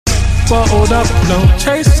but hold up, no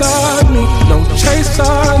chase on me, no chase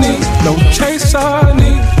on me, no chase on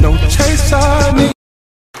me, no chase on me.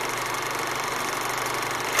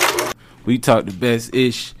 We talk the best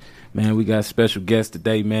ish, man. We got special guests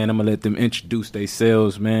today, man. I'm gonna let them introduce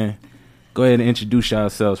themselves, man. Go ahead and introduce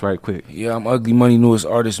yourselves right quick. Yeah, I'm Ugly Money newest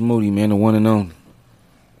artist Moody, man, the one and only.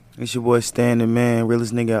 It's your boy Standing, man,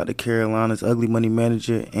 realest nigga out the Carolinas, Ugly Money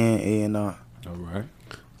manager and A&R. All right.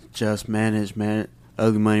 Just management,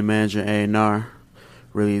 Ugly Money manager, A&R,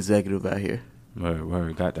 really executive out here.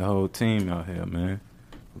 Word. Got the whole team out here, man.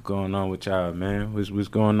 What's going on with y'all, man? What's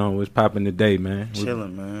going on? What's popping today, man?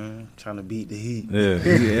 Chilling, man. Trying to beat the heat. Yeah.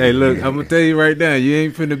 Hey, look, I'm gonna tell you right now, you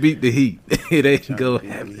ain't finna beat the heat. It ain't gonna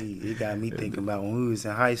happen. It got me thinking about when we was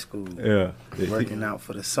in high school. Yeah. Working out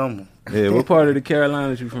for the summer. Yeah. What part of the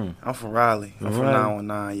Carolinas you from? I'm from Raleigh. I'm from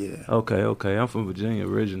 919, yeah. Okay. I'm from Virginia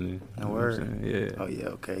originally. No word. Yeah. Oh yeah.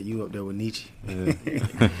 Okay. You up there with Nietzsche? Yeah.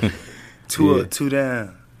 Two Yeah. up, two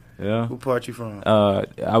down. Yeah. What part you from?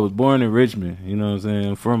 I was born in Richmond. You know what I'm saying?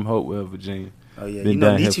 I'm from Hopewell, Virginia. Oh yeah. Been You know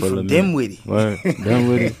down here Nietzsche for a from little minute. Dinwiddie. Word.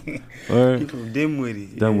 Dinwiddie. Word. He from Dinwiddie.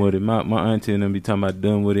 Yeah. Dinwiddie. My auntie and them be talking about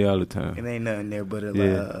Dinwiddie all the time. It ain't nothing there but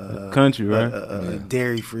Yeah. Country, right?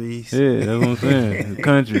 Dairy freeze. Yeah, that's what I'm saying. The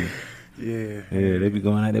country. Yeah. Yeah, they be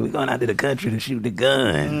going out there. We going out to the country to shoot the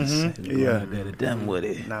guns. Mhm. We going Yeah. out there to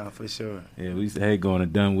Dunwoody. Nah, for sure. Yeah, we used to hate going to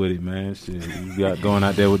Dunwoody, man. Shit, we got going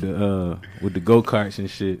out there with the go karts and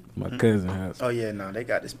shit. My cousin house. Oh yeah, no, they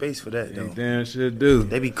got the space for that They though. damn sure do.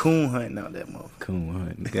 They be coon hunting out that motherfucker. Coon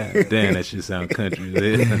hunting. God damn, that shit sound country.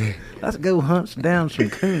 Man. Let's go hunt down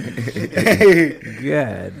some coons. God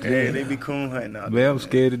Yeah, damn. they be coon hunting out Man, there. I'm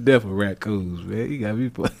scared to death of raccoons, man. You got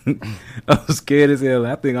me. I'm scared as hell.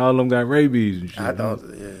 I think all of them got rabies and shit. I thought,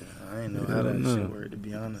 yeah, I ain't know how that No. shit worked, to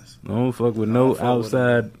be honest. I don't fuck with I no don't fuck with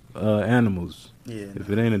outside animals. Yeah, If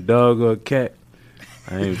it ain't a dog or a cat,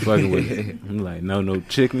 I ain't fucking with it. I'm like, no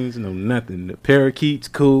chickens, no nothing. The parakeets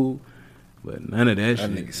cool, but none of that That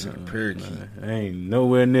shit. nigga said parakeet. I ain't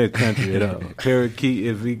nowhere near country at all. Parakeet,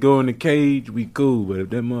 if we go in the cage, we cool. But if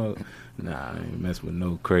that mug, I ain't mess with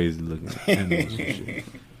no crazy looking animals and shit.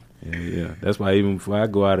 Yeah. That's why even before I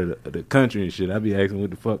go out of the country and shit, I be asking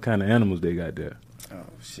what the fuck kind of animals they got there. oh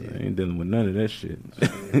shit. I ain't dealing with none of that shit.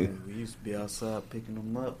 Yeah, we used to be outside picking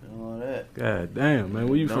them up and all that. God damn, man.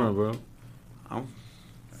 Where you from, bro? I'm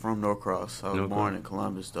from Norcross. I was Norcross. born in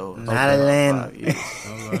Columbus, though. Not Atlanta. 5 years.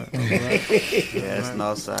 All right. Yeah, it's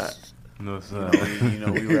north side. No, You sir.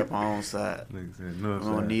 know, we rep our own side. Nigga said We no,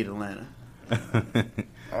 don't sir. need Atlanta.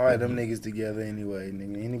 All right, them niggas together anyway,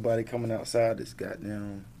 nigga. Anybody coming outside that's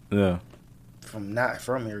goddamn Yeah, not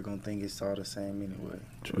from here gonna think it's all the same anyway.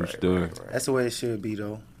 true story. That's the way it should be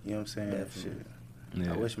though. You know what I'm saying? Definitely. Shit.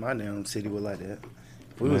 Yeah. I wish my damn city was like that.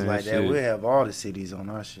 If we was Man, like that, shit. we'd have all the cities on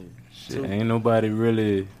our shit. Shit, ain't nobody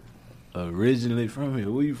really originally from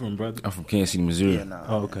here. Where you from, brother? I'm from Kansas City, Missouri. Yeah, nah.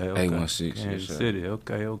 Oh, okay. A16, Kansas yes, sir. City.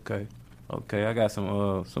 Okay. I got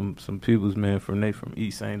some people's man from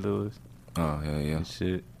East St. Louis Oh, hell yeah. and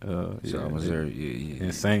shit. South Missouri, yeah.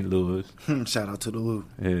 In St. Louis. Shout out to the Lou.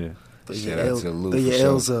 Yeah. Shout out to the Lou Throw for your sure.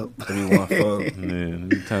 L's up. 314. Man,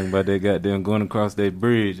 you talking about that goddamn going across that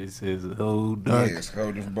bridge? It says a whole dark Yeah, it's a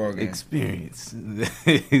whole different ballgame. experience.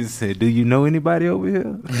 He said, "Do you know anybody over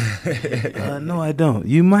here?" No, I don't.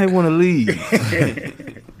 You might want to leave.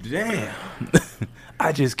 Damn.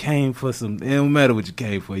 I just came for some. It don't matter what you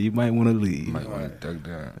came for. You might want to leave. Might want to duck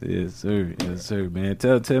down. Yes, sir, man.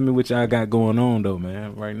 Tell me what y'all got going on though,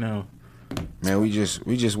 man. Right now. Man, we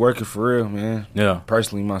just working for real, man. Yeah.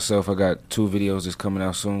 Personally, myself, I got 2 videos that's coming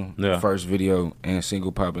out soon. Yeah. First video and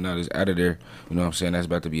single popping out is Out of There. You know what I'm saying? That's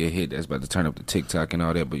about to be a hit. That's about to turn up the TikTok and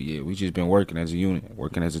all that. But yeah, we just been working as a unit,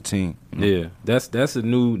 working as a team. you know? Yeah, that's the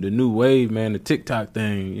new wave, man. The TikTok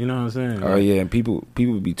thing. You know what I'm saying? Oh yeah, and people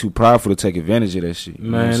be too prideful to take advantage of that shit. You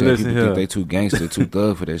know what I'm Man, saying? listen People here. think they too gangster, too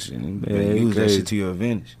thug for that shit. And Yeah, man, you use that crazy. shit to your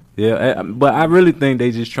advantage. Yeah, but I really think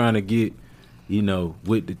they just trying to get,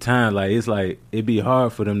 with the time. Like it's like it'd be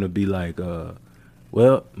hard for them to be like,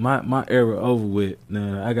 well, my era over with.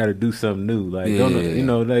 Nah, I got to do something new. Like, Yeah.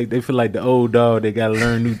 like they feel like the old dog. They got to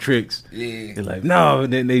learn new tricks. Yeah. They're like, no,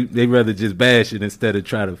 then they rather just bash it instead of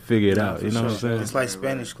try to figure it Nah, out. for You know what I'm sure. saying? It's like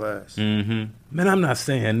Spanish class. Mm-hmm. Man, I'm not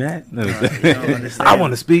saying that. No, you don't understand. I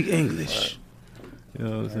want to speak English. You know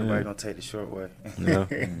what I'm saying? Everybody gonna take the short way.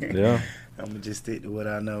 Yeah. I'm gonna just stick to what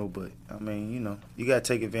I know, but I mean, you gotta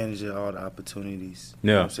take advantage of all the opportunities. You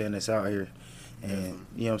Yeah. know what I'm saying, that's out here. And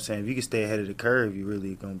you know what I'm saying, if you can stay ahead of the curve, you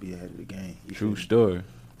really gonna be ahead of the game. You True feel me? story.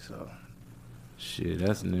 So Shit,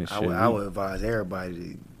 that's the next shit. I would advise everybody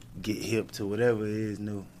to get hip to whatever it is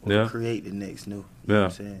new, or Yeah. create the next new. You know Yeah. what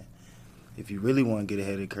I'm saying? If you really want to get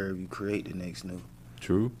ahead of the curve, you create the next new.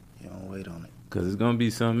 True. You don't wait on it. Cause it's gonna be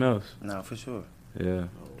something else. No, for sure. Yeah,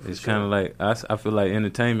 it's sure. kind of like I feel like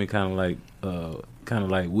entertainment kind of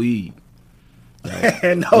like weed. Like, No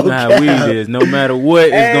you know how cap. weed is. No matter what,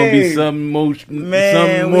 it's gonna be Hey, something more, Man,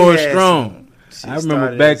 something we more had strong. some I shit remember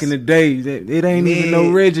started back as in the day, it ain't even no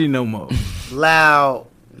Mid. Reggie no more. loud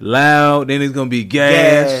Loud, then it's gonna be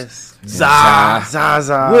gas. gas,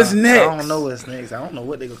 Zaza. What's next? I don't know what's next. I don't know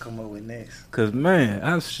what they gonna come up with next. Cause man,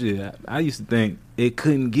 I used to think it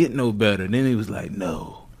couldn't get no better. Then it was like,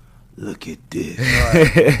 no, look at this.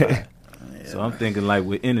 Right. So I'm thinking like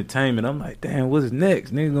with entertainment, I'm like, damn, what's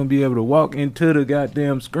next? Niggas gonna be able to walk into the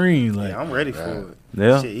goddamn screen, like, Yeah, I'm ready for it.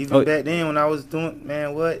 yeah, Shit, even Oh, back then when I was doing,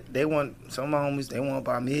 man, what they want? Some of my homies they want to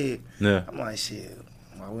buy mid. yeah, I'm like, shit,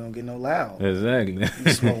 why we don't get no loud? exactly.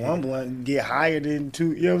 You smoke one blunt, get higher than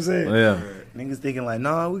two. You know what I'm saying? Yeah. Niggas thinking like,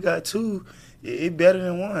 nah, we got two. It better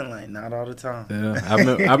than one. Like, not all the time. Yeah, I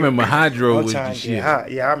remember Hydro I'm was trying the to get shit. high.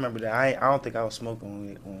 Yeah, I remember that. I don't think I was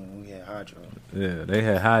smoking when we had hydro. Yeah, they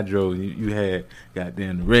had Hydro. You had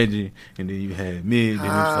goddamn Reggie, and then you had Mid. And it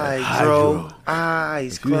was like Hydro,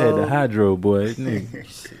 eyes If you had the closed. Hydro, boy,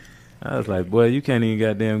 nigga, I was like, boy, you can't even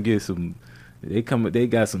goddamn get some. They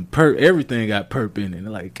got some perp. Everything got perp in it.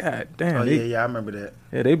 Like, god damn, Oh they, yeah, I remember that.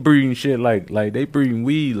 yeah, they breeding shit like they breeding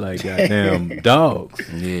weed like goddamn dogs.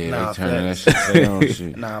 Yeah, Nah, they turning that facts. shit on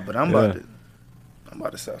shit. Nah, but I'm Yeah.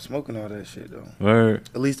 about to stop smoking all that shit though. Word.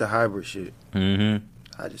 At least the hybrid shit. Mm-hmm.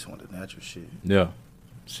 I just want the natural shit. Yeah.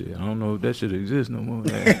 Shit, I don't know if that shit exists no more.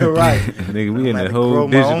 Right. Nigga, we I'm in about the to whole grow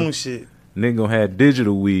my digital. own shit. Nigga gonna have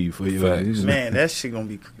digital weed for you. Facts. You just- Man, that shit gonna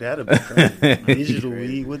be that'll be crazy. Digital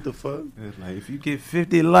weed, what the fuck? It's like if you get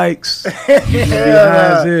 50 likes, you can be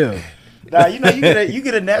high as hell. Nah, you know you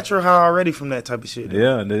get a natural high already from that type of shit. though.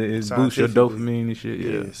 Yeah, and it boosts your Scientifically. dopamine and shit.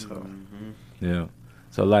 Yeah. Yeah, so Yeah.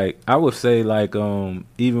 So like I would say like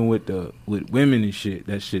even with women and shit,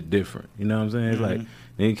 that shit different. You know what I'm saying? It's like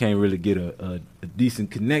they can't really get a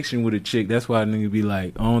decent connection with a chick. That's why nigga be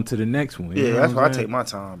like on to the next one. You yeah, know that's what why I I'm take saying? my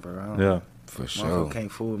time, bro. I don't- Yeah. For Motherfucker sure.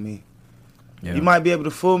 can't fool me. Yeah. You might be able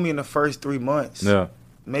to fool me in the first 3 months. Yeah.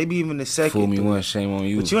 Maybe even the second. Fool me three. once, shame on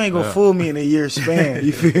you. But you ain't gonna Yeah. fool me in a year span.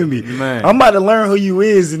 You feel me? Man. I'm about to learn who you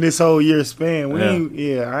is in this whole year span.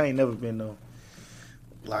 Yeah. I ain't never been no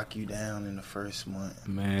lock you down in the first month.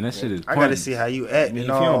 Man, that shit is I gotta see how you act I mean, in if you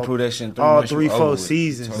don't all, prove that shit in 3 all months, you 3-4 over it.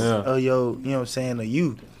 seasons Yeah. of your, you know what I'm saying, of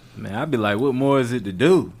you. Man, I'd be like, what more is it to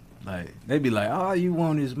do? Like they be like, all you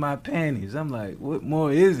want is my panties. I'm like, what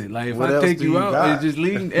more is it? Like if What I else take do you you out, got? it's just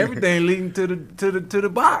leading everything leading to the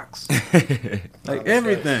box. Like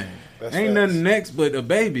everything. That's Ain't facts. nothing next but a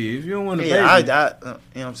baby. If you don't want a Yeah, baby. you know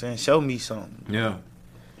what I'm saying? Show me something. Yeah.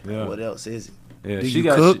 Yeah. What else is it? Yeah. Do she you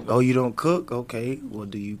got cook? Oh, you don't cook? Okay. Well,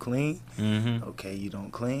 do you clean? Mm-hmm. Okay, you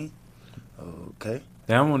don't clean. Okay.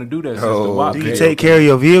 They don't want to do that since Oh, the WAP. Do you Okay. take care of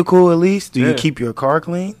your vehicle at least? Do Yeah. you keep your car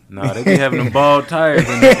clean? Nah, they be having them bald tires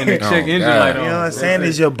and the Oh, check engine God. light You on. know what I'm saying?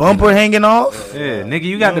 Is your bumper hanging off? Yeah, nigga,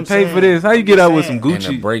 you know got what to I'm pay for saying? this. How you get out with some And the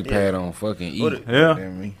Gucci? brake pad on fucking E. What it- Yeah. You know what I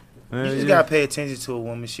mean? Yeah, You just yeah. gotta pay attention to a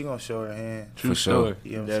woman. She gonna show her hand. True For sure. story.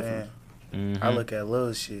 You know what I'm saying? Mhm. I look at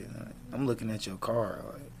little shit. Like, I'm looking at your car.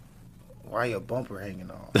 Like, why your bumper hanging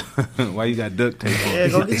off? Why you got duct tape on? Yeah,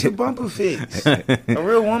 go get your bumper fixed. A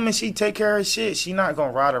real woman, she take care of her shit. She not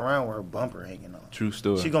gonna ride around with her bumper hanging off. True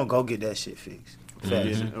story. She gonna go get that shit fixed.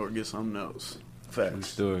 Facts. Or get something else. True Facts.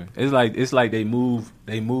 story. It's like they move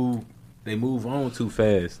on too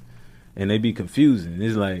fast, and they be confusing.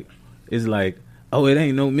 It's like, oh, it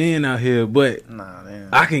ain't no men out here, but Nah, man.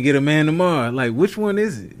 I can get a man tomorrow. Like, which one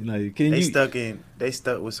is it? Like, can They you?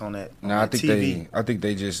 stuck what's on that. Nah, I think TV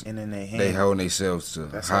they just and in their hand. they hold themselves to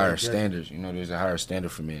That's how higher they judge. standards. You know, there's a higher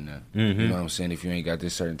standard for men now. Mhm. You know what I'm saying? If you ain't got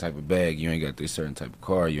this certain type of bag, you ain't got this certain type of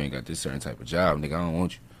car, you ain't got this certain type of job, nigga, I don't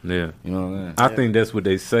want you. Yeah, You know what I'm saying? I think that's what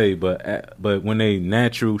they say, but when they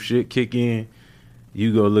natural shit kick in,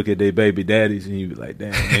 you go look at their baby daddies and you be like,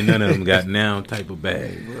 damn, ain't none of them got now type of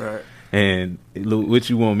bag. Right. And look, what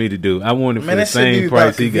you want me to do? I want it for Man, the that shit be same about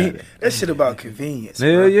price he got. convenience. That shit about convenience.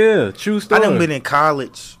 Hell bro. yeah, true I story. done been in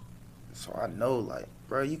college, so I know, like,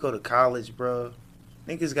 bro, you go to college, bro.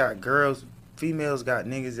 Niggas got girls, females got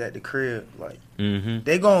niggas at the crib. Like, Mm-hmm.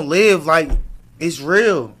 they gonna live like it's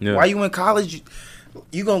real. Yeah. While you in college,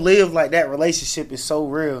 you gonna live like that relationship is so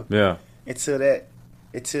real Yeah, until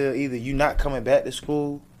either you not coming back to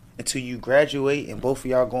school, until you graduate and both of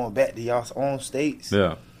y'all going back to y'all's own states.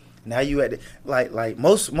 yeah, Now you at the, like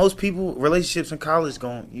most people relationships in college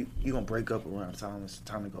you gonna break up around time it's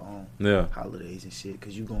time to go home. yeah. Holidays and shit,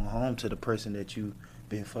 because you going home to the person that you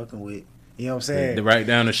been fucking with. You know what I'm saying? The right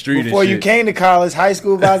down the street. Before and you shit. came to college, high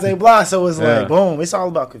school, blah, blah, blah. So it's Yeah. like, boom. It's all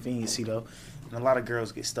about conveniency, though. And a lot of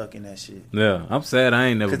girls get stuck in that shit. Yeah, I'm sad I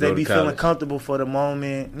ain't never Because go they to be college. feeling comfortable for the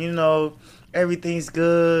moment. You know, everything's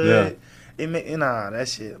good. That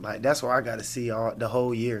shit. Like, that's why I got to see the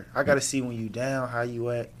whole year. I got to see when you down, how you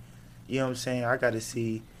act. You know what I'm saying? I got to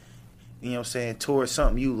see, you know what I'm saying, towards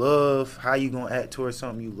something you love, how you going to act towards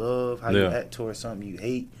something you love, how you act towards something you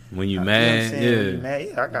hate. When you know what I'm mad, saying? yeah. When you mad,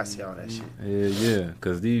 yeah, I got to see all that shit. Yeah,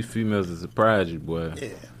 because these females will surprise you, boy. Yeah.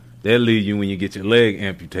 They'll leave you when you get your leg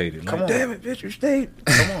amputated. Come Like, on. damn it, bitch, you stayed.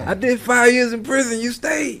 Come on. I did 5 years in prison. You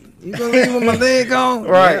stayed. You gonna leave with my leg gone?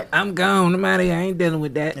 Right. Yeah, I'm gone. I'm out of here. I ain't dealing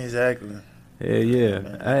with that. Exactly.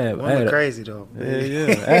 Yeah. Women crazy, though.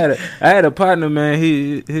 Yeah. I had a partner, man.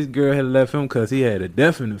 His girl had left him because he had a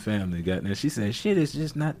deaf in the family. Goddamn. She said, shit is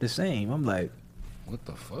just not the same. I'm like, What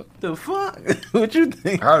the fuck? the fuck? What you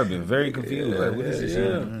think? I would have been very confused. Like, what is this?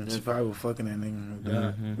 Yeah. She probably was fucking that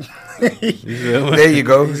nigga. Mhm. There you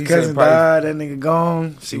go. His He cousin said probably- died, that nigga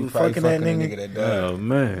gone. She was probably fucking that nigga. that died. Oh,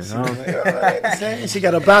 man. She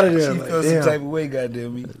got up out of there. She Like, felt some damn. type of way,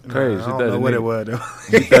 goddamn me. Crazy. I don't know what it was, though.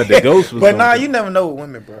 She thought the ghost was But nah, gonna- you never know with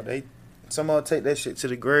women, bro. Some of them take that shit to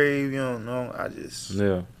the grave. You don't know. I just, you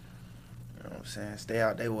know Yeah. what I'm saying, stay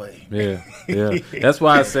out their way. Yeah. That's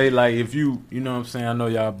why I say, like, if you know what I'm saying, I know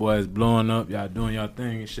y'all boys blowing up, y'all doing y'all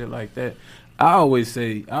thing and shit like that. I always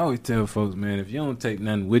tell folks, man, if you don't take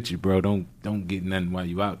nothing with you, bro, don't get nothing while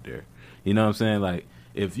you out there. You know what I'm saying? Like,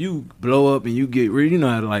 if you blow up and you get rich, you know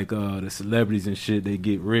how like the celebrities and shit, they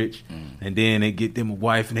get rich and then they get them a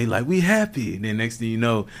wife and they like, we happy. And then next thing you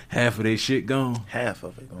know, half of their shit gone. Half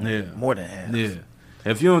of it gone. Yeah. More than half. Yeah.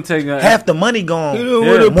 If you don't take Half the money gone.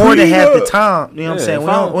 Yeah. More than half the time. You know what I'm Yeah, saying? if We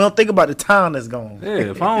I don't, don't- we don't think about the time that's gone. Yeah,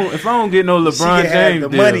 if I don't get no She LeBron can have James the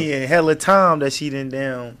deal, money and hella time that she done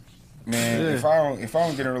down. Man, Yeah. if I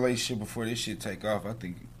don't get in a relationship before this shit take off, I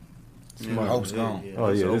think hope's gone. Oh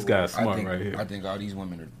yeah, this guy's I smart think, right here. I think all these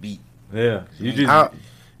women are beat. Yeah, you I-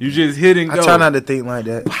 just hit and I go. try not to think like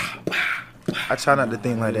that.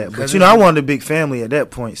 But you know, I wanted a big family at that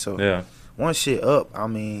point. So Yeah, once shit up, I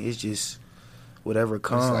mean, it's just whatever It's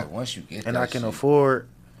comes, like once you get and that I can shit, afford,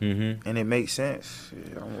 mm-hmm. and it makes sense.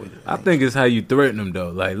 Yeah, I'm with it. I think it's how you threaten them though.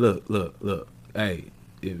 Like, look. Hey,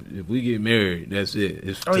 if we get married, that's it.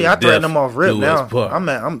 It's Oh till yeah, I threaten death them off rip do now. us part.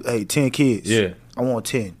 I'm 10 kids. Yeah, I want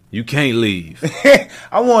 10. you can't leave.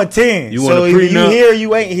 I want 10. You want so a if you prenup? here,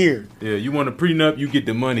 you ain't here. Yeah, you want a prenup, you get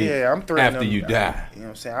the money. Yeah, I'm threatening after them. you die. You know what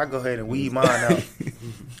I'm saying? I go ahead and weed mine out.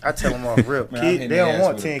 I tell them off rip. Man, I'm Kid, hitting they their don't ass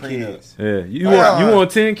want with a 10 prenup. kids. Yeah, you Oh,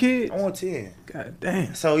 want 10 kids? I want 10. God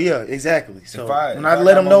damn. So yeah, exactly. So If I- when if I let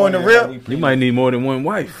got them my know in the money, I'll rip, be You might need more than one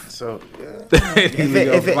wife. so yeah.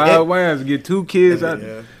 If it- 5 wives get 2 kids, Yeah.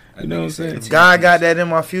 you know what I'm saying? If God got that in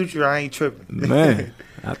my future, I ain't tripping. Man,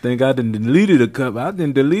 I think I done deleted a couple. I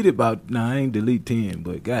done deleted about. Nah, I ain't delete 10,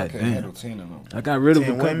 but I god can't handle damn, 10 of them. I got rid of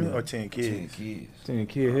 10 a women couple. or 10 10 kids? kids. 10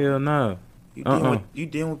 kid, hell no. You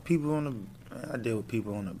deal with people on the. I deal with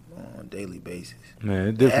people on a daily basis. Man,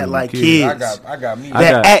 it's different. Act with like kids. kids. I got me. I got-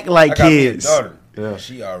 That act like I got me a kids. daughter. Yeah.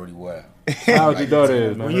 She already wild. How old your daughter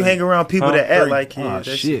is, man? When you hang around people Huh? that act 3. like kids, Oh that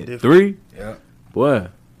shit shit, different. 3, Yeah. boy.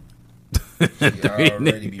 She 3 already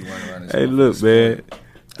niggas. be running around this Hey, look, motherfucker man.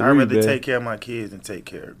 I'd rather man. take care of my kids than take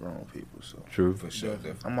care of grown people. So True. For sure,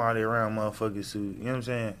 definitely. I'm already around motherfuckers who, you know what I'm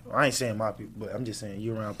saying? I ain't saying my people, but I'm just saying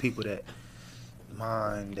you around people that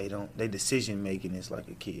they decision making is like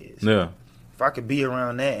a kid's. Yeah. If I could be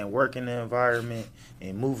around that and work in the environment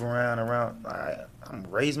and move around, I'm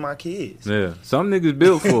raise my kids. Yeah. Some niggas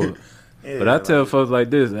built for it. Yeah, But I tell like- folks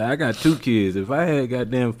like this, I got 2 kids. If I had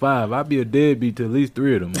goddamn 5, I'd be a deadbeat to at least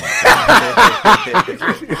 3 of them.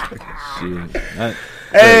 Shit.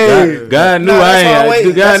 Hey, God knew Nah, that's why I'm I waiting.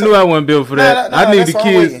 ain't. God That's knew I wasn't built for that. Nah, I need that's the why I'm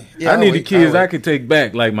kids. waiting. Yeah, I need I'll the wait. kids I'll I wait. could take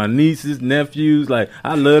back, like my nieces, nephews. Like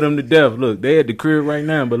I love them to death. Look, they at the crib right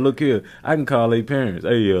now, but look here, I can call their parents.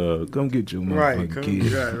 Hey, come get your Right, motherfucking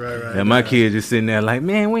kids. right. And my kids just sitting there like,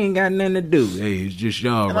 man, we ain't got nothing to do. Hey, it's just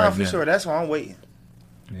y'all And right for now. sure, that's why I'm waiting.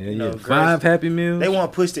 Yeah, You know, yeah. girls- 5 Happy Meals. They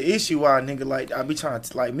want to push the issue while nigga like I be trying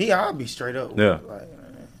to like me. I'll be straight up. Yeah. Like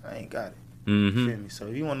I ain't got it. Mm-hmm. Feel me? So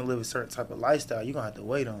if you want to live a certain type of lifestyle, you gonna have to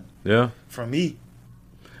wait on it. Yeah. From me.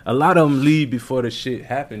 A lot of them leave before the shit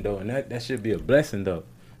happened though, and that should be a blessing though.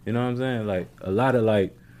 You know what I'm saying? Like a lot of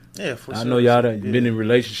like, Yeah, for I sure. know y'all done Yeah. been in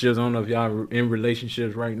relationships. I don't know if y'all in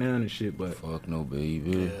relationships right now and shit, but Fuck no,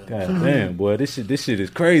 baby. god damn, boy, this shit is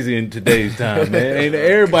crazy in today's time, man. Ain't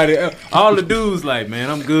everybody, all the dudes like, man,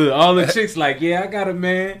 I'm good. All the chicks like, yeah, I got a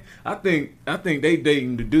man. I think they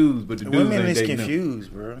dating the dudes, but the dudes Women ain't is dating them.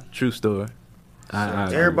 confused, bro. True story. I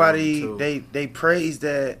agree. Everybody they praise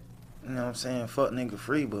that, you know what I'm saying, fuck nigga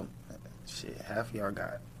free, but shit, half of y'all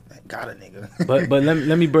got a nigga. But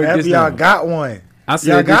let me break half this of y'all down. got one. I Y'all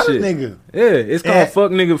said this got a shit. nigga. Yeah, it's called Yeah.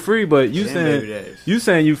 fuck nigga free, but you Damn, baby saying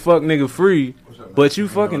daddies. you fuck nigga free, but you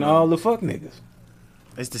fucking all the fuck niggas.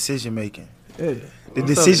 It's decision making. Yeah. The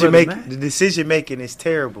What's up, decision brother, making. man? The decision making is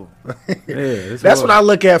terrible. it's That's hard. what I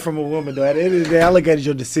look at from a woman, though. At the end of the day, I look at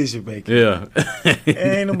your decision making. Yeah.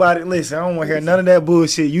 Ain't nobody listen. I don't want to hear none of that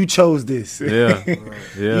bullshit. You chose this. Yeah.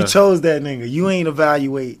 Yeah. You chose that nigga. You ain't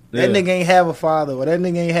evaluate. That Yeah. nigga ain't have a father, or that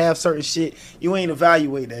nigga ain't have certain shit. You ain't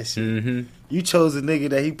evaluate that shit. Mm-hmm. You chose a nigga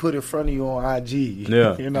that he put in front of you on IG.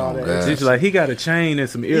 Yeah. You know Oh, that. God. Just like he got a chain and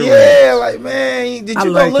some earrings. Yeah, like man, did I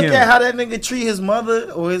you like go look him. at how that nigga treat his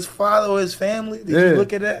mother or his father or his family? Did Yeah. you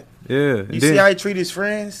look at that? Yeah. You see how he treat his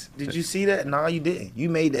friends? Did you see that? No, you didn't. You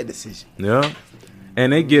made that decision. Yeah.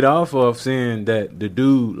 And they get off of saying that the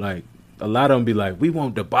dude, like, a lot of them be like, we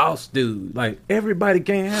want the boss dude. Like, everybody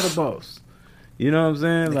can't have a boss. You know what I'm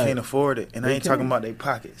saying? They Like, can't afford it, and I they ain't talking can't. about their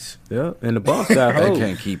pockets. yeah. And the boss got They hoes.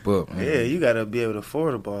 can't keep up. Man. Yeah, you gotta be able to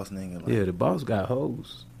afford a boss nigga. Like, Yeah, the boss got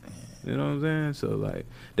hoes. You know what I'm saying? So like,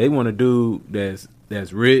 they want a dude that's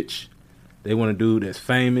rich. They want a dude that's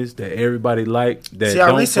famous, that everybody like. That See, don't I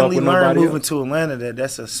fuck recently with learned nobody moving else. to Atlanta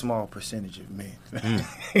that's a small percentage of men.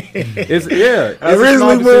 It's yeah. I it's a small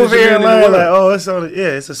recently moved percentage here of and men in learned the like, world. oh, it's only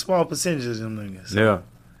it's a small percentage of them niggas. Yeah,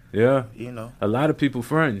 yeah. You know. A lot of people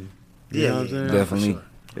fronting. You Yeah, know what I'm saying? nah, Definitely.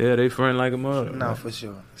 For Yeah, they front like a mother. sure. Nah, for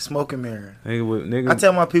sure. Smoke and mirror. Nigga with nigga. I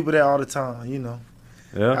tell my people that all the time. You know,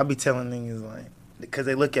 I yeah. be telling niggas like, because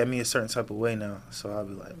they look at me a certain type of way now. So I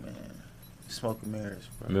be like, man, smoke and mirrors,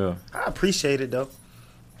 bro. Yeah. I appreciate it though.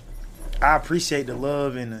 I appreciate the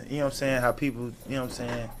love and the, you know what I'm saying, how people, you know what I'm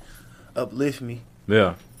saying, uplift me.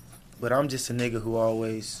 Yeah. But I'm just a nigga who I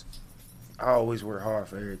always work hard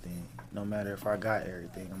for everything. No matter if I got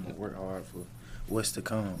everything, I'm gonna work hard for what's to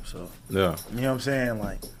come. So Yeah. you know what I'm saying?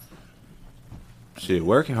 Like, Shit,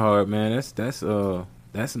 working hard, man.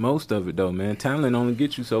 That's most of it though, man. Talent only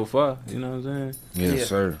gets you so far. You know what I'm saying? Yes, Yeah.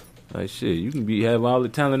 sir. Like shit, you can have all the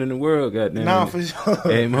talent in the world, goddamn. nah, for sure.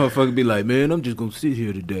 Hey, motherfucker, be like, man, I'm just gonna sit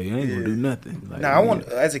here today. I ain't gonna do nothing. Like, Nah, I want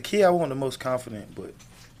as a kid, I wasn't the most confident, but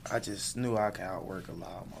I just knew I could outwork a lot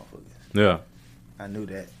of motherfuckers. Yeah. I knew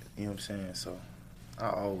that. You know what I'm saying? So I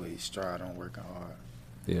always strive on working hard.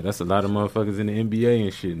 Yeah, that's a lot of motherfuckers in the NBA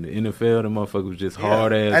and shit. In the NFL, the motherfuckers was just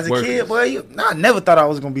hard ass As a workers. kid, boy, I never thought I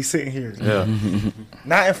was gonna be sitting here. Yeah.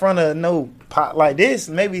 Not in front of no pot like this.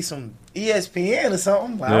 Maybe some ESPN or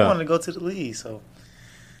something. Like, I Yeah. wanted to go to the league, so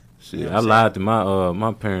Shit, You know what I I'm lied to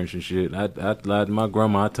my parents and shit. I lied to my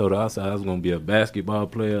grandma. I told her I said I was gonna be a basketball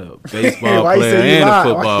player, a baseball Why you player, say you and a lied?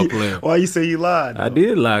 football player. Why you say you lied? I though?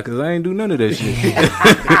 did lie because I ain't do none of that shit.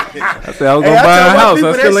 I said I was Hey, gonna I buy tell a my house. people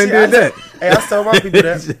I that still ain't shit. did that. Hey, I told my people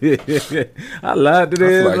that. I lied to them.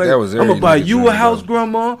 feel like that was I'm gonna every buy nigga's you a dream, house, though.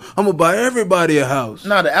 grandma. I'm gonna buy everybody a house.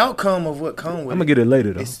 Now the outcome of what come with I'm gonna get it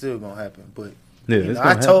later though. it's still gonna happen. But Yeah, you it's know,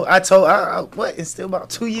 gonna I told what? And still about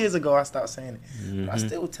 2 years ago, I stopped saying it. happen. But I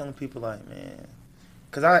still was telling people like, man,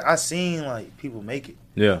 because I seen like people make it,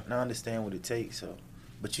 Yeah, and I understand what it takes. So,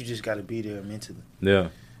 but you just got to be there mentally. yeah. You know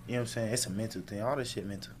what I'm saying? It's a mental thing. All this shit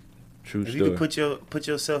mental. True If you story. can put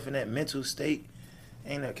yourself in that mental state,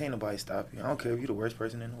 can't nobody stop you. I don't care if you're the worst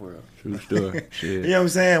person in the world. True story. You Shit. know what I'm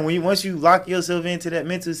saying? Once you lock yourself into that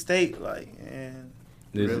mental state, like, man,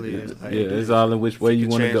 Really It's- is how yeah, you do it's it. all in which way you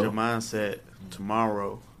can want to change go. your mindset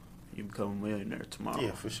tomorrow. You become a millionaire tomorrow.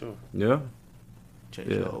 yeah, for sure. Yeah, Change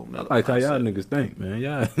yeah. your whole I like how y'all mindset. niggas think, man.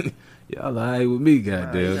 Y'all alright with me,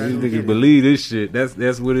 goddamn. you gotta These go get niggas it. believe this shit.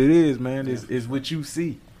 That's what it is, man. It's what you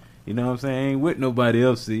see. You know what I'm saying? Ain't what nobody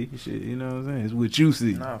else see. Shit, you know what I'm saying? It's what you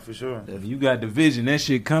see. Nah, for sure. If you got the vision, that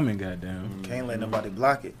shit coming, goddamn. Can't let nobody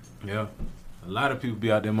block it. Yeah. A lot of people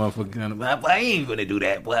be out there motherfucking kind of, boy, you ain't gonna do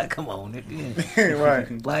that, boy. Come on, nigga.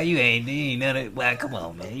 Right. Boy, you ain't none of boy, come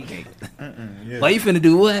on, man. You can't. Yeah. Boy, you finna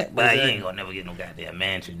do what? Boy, you Exactly. ain't gonna never get no goddamn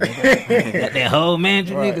mansion, nigga. Got that whole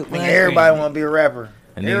mansion, Right. nigga. Boy, Nigga, everybody crazy. want to be a rapper.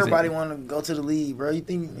 And niggas Everybody say- want to go to the league, bro. You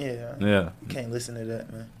think, yeah. Yeah. You can't listen to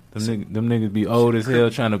that, man. Them niggas be old as hell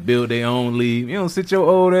trying to build their own league. You don't sit your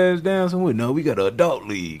old ass down somewhere. No, we got an adult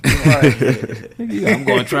league. Right. Nigga, I'm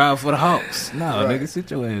going to try out for the Hawks. Nah, Right. nigga,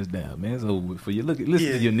 sit your ass down, man. It's over with for you. Listen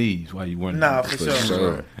Yeah. to your knees while you running. Nah, for For sure.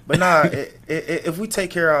 sure. But nah, if we take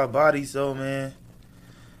care of our bodies, though, man,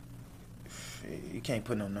 you can't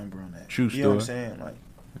put no number on that. True You know what I'm story. saying? Like,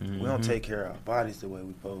 we don't take care of our bodies the way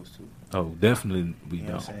we supposed to. Oh, definitely we You know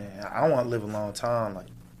don't. what I'm saying? I want to live a long time, like,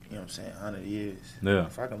 you know what I'm saying, 100 years. Yeah.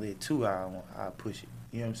 If I can live 2 hours, I'll push it.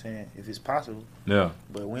 You know what I'm saying? If it's possible. Yeah.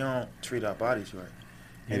 But we don't treat our bodies right.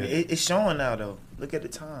 And Yeah. it's showing now, though. Look at the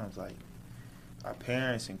times. Like, our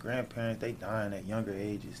parents and grandparents, they dying at younger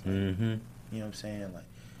ages. Like, Mm-hmm. you know what I'm saying? Like,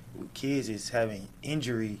 with kids is having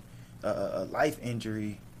injury, a life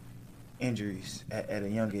injury injuries at a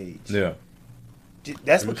young age. Yeah.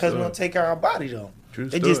 That's True because we story. don't take care of our body though. True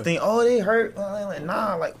They story. just think, oh, they hurt. Like,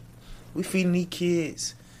 nah, like we feeding these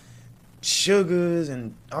kids sugars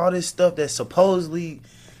and all this stuff that supposedly,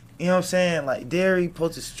 you know what I'm saying, like dairy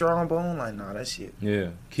supposed to strong bone. Like, nah, that shit. Yeah.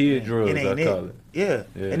 Kid drugs, It ain't I call it. Yeah.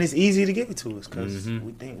 Yeah. And it's easy to give it to us because Mhm.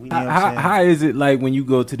 we think we. You know what I'm How, saying? how is it like when you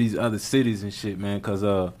go to these other cities and shit, man? Because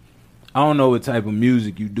I don't know what type of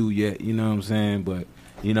music you do yet, you know what I'm saying? But,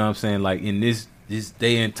 you know what I'm saying? Like, in this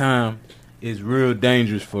day and time, it's real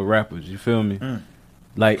dangerous for rappers, you feel me? Mm.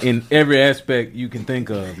 Like, in every aspect you can think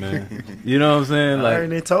of, man. You know what I'm saying? I Like,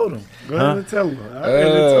 already told him. Go Huh? ahead and tell him. I already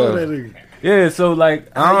told that nigga. yeah, so, like,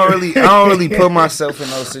 I don't really put myself in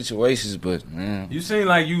those situations, but man, you seem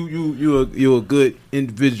like you're a good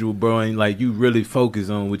individual, bro, and like you really focus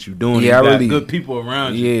on what you're doing. Yeah, you I got really- good people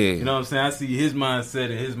around you. Yeah. You know what I'm saying? I see his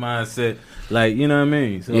mindset, like, you know what I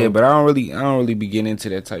mean? So, yeah, but I don't really be getting into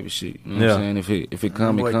that type of shit. You know what I'm saying? If it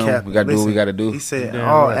come, Boy, it come. Cap, We gotta do what we listen, gotta do. He said Damn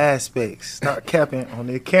all right. aspects. Stop capping on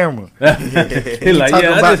their camera. he like, talking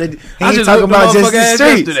yeah, about I the- just, he I ain't just talking whooped the about just motherfucker the ass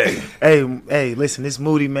streets. yesterday. Hey, listen, this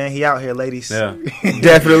Moody man, he out here, ladies. Yeah.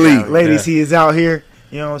 Definitely. Ladies, he is out here.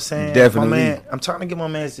 You know what I'm saying? Definitely. My man, I'm trying to get my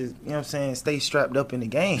man to, you know what I'm saying, stay strapped up in the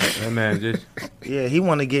game. Hey, man, just Yeah, he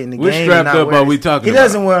want to get in the What game. strapped and not up wear are we his- talking He about?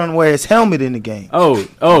 doesn't wear his helmet in the game. oh,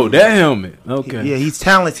 that helmet. Okay. Yeah, he's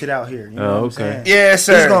talented out here. You know Oh, what I'm okay. saying? Yes,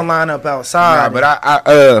 He's gonna line up outside. Nah, but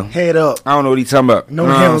I head up. don't know what he talking about. No You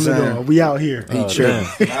know what I'm helmet saying? on. We out here. Oh, tripping.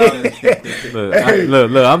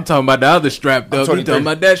 look, I'm talking about the other strapped up. You 23. talking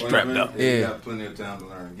about that strapped up? Yeah. You got plenty of time to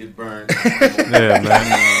learn. Get burned. Yeah,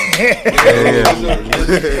 man.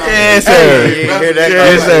 Yes, sir.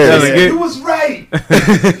 Yes, sir. Yeah. You was right.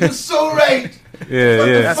 You was so right.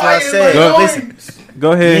 Yeah. That's what I Fighting said. like Listen, arms.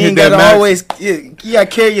 Go ahead you and hit ain't that gotta max. always. You gotta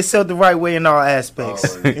carry yourself the right way in all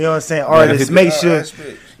aspects. Always. You know what I'm saying? Artists, hit make All sure.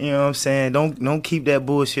 aspects. You know what I'm saying? Don't keep that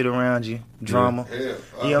bullshit around you. Drama. Yeah. You know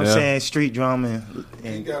what I'm Yeah. saying? Street drama. He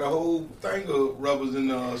And got a whole thing of rubbers in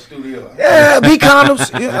the studio. yeah, be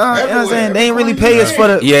condoms. You know what I'm saying? They ain't really pay us for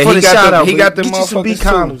the Yeah, for he the got shout them- out. he but got them get you some be motherfuckers too.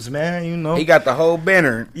 condoms, man. You know. He got the whole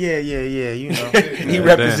banner. Yeah. You know. He Yeah,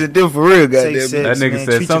 represent them for real, Say goddamn. sex, That nigga man, said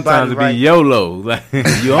treat your sometimes it body be right. YOLO. Like,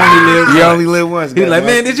 you only live. You only live once. He like, goddamn.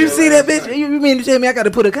 man, did you see that bitch? You mean to tell me I got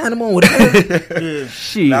to put a condom on with her? Yeah.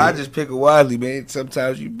 Shit. Nah, I just pick it wisely, man.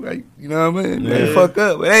 Sometimes you, like, you know what I mean? Man, Yeah. fuck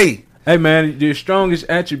up. But hey, Hey, man, your strongest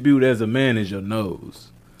attribute as a man is your nose.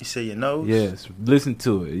 You say your nose? Yes, listen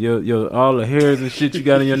to it. Your all the hairs and shit you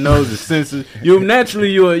got in your nose is sensitive. You're an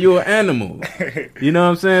animal. You know what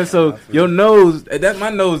I'm saying? So your nose, that my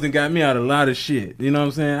nose done got me out a lot of shit. You know what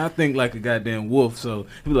I'm saying? I think like a goddamn wolf. So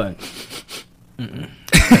he be like,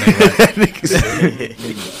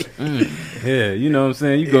 yeah, you know what I'm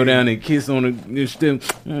saying? You go down and kiss on the stem.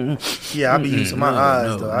 Yeah, I be using my No, eyes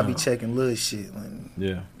no, though. I be no. checking little shit, like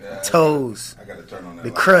Yeah. toes, I got to turn on that the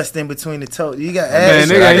light. crust in between the toes. You got Man, ass.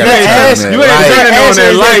 nigga, I you gotta ain't, turn you on ain't that turning light. on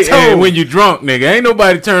that Ass light is that toe. when you drunk, nigga. Ain't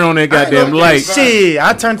nobody turn on that goddamn gonna light. get Shit,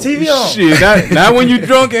 I turn TV on. Shit, not when you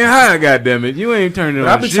drunk and high, goddamn it. You ain't turning But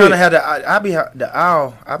on I be shit. trying to have the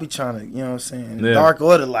owl. I be trying to, you know what I'm saying, Yeah. dark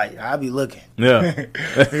or the light. I be looking. Yeah.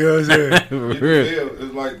 You know what I'm saying? For You can real. feel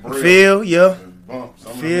it's like braille. Feel, yeah. And bumps.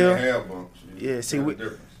 Some Feel. of them have bumps. Yeah, see, Got a we-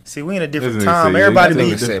 difference. See, we in a different This nigga time. say, Everybody yeah, be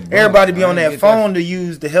this nigga said, everybody be bump. on I that ain't get that. phone to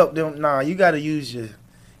use to help them. Nah, you got to use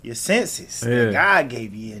your senses Yeah. that God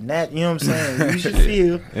gave you, and that, you know what I'm saying. Use your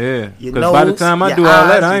feel. Yeah. Your Because by the nose, time I your do all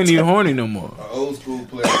that, eyes, I ain't your even horny no more. An old school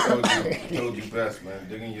player told you best, man.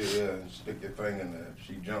 Dig in your ear and stick your finger in there. If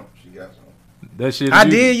she jumped, she got some. That shit. I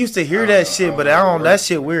you- did used to hear that shit, but I don't. That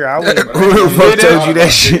shit weird. I wouldn't. who the fuck told you that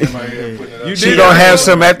shit? You She did. gonna have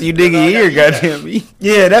some after you dig in your ear, goddamn me.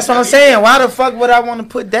 Yeah, that's what I'm saying. Why the fuck would I want to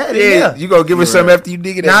put that in Yeah, there? you gonna give her some after you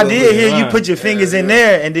dig it. Now I that did motherfucker. hear you Right. put your fingers in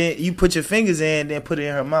there, and then you put your fingers in, and then put it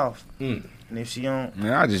in her mouth. Mm. And if she don't,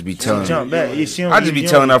 Man, I just be she don't telling. jump back. If she don't, I just be you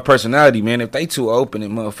telling don't- off personality, man. If they too open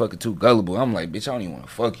and motherfucker too gullible, I'm like, bitch, I don't even want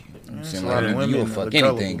to fuck you. I'm saying, a lot like, of women you'll that fuck are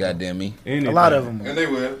gullible, anything, bro. goddamn me. Anything. A lot of them. And they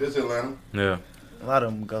will. It's Atlanta. Yeah. A lot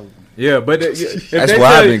of them go. Yeah, but if That's they why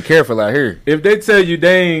tell I've you- been careful out here. If they tell you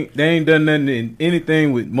they ain't done nothing in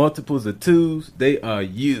anything with multiples of twos, they are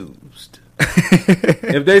used.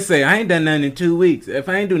 If they say I ain't done nothing in 2 weeks, if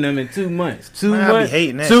I ain't do nothing in 2 months, Man, I be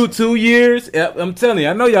hating that. 2 years, I'm telling you,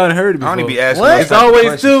 I know y'all done heard it I before. don't even be asking. What? those It's type of always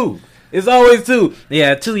questions. 2. It's always 2.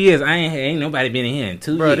 Yeah, 2 years. I ain't nobody been in here in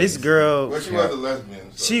 2 Bro, years. this girl. Well, she was a lesbian.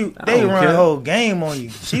 They run a whole game on you.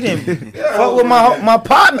 She didn't fuck with my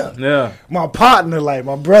partner. Yeah. My partner, like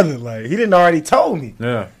my brother, like he didn't already told me.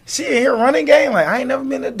 Yeah. She in here running game like I ain't never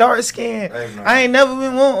been a dark skin. I ain't never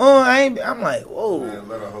been one. I'm like, whoa, Man,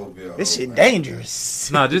 let her hoe be a this hoe, shit man.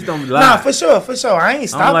 dangerous. Nah, just don't lie. Nah, for sure. I ain't I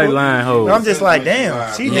stopping. don't like lying hoes. I'm just like,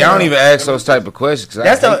 damn. She Yeah, I don't even ask those type of questions. 'Cause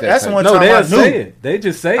That's I hate the that type one of- No, time I they'll say knew. it. They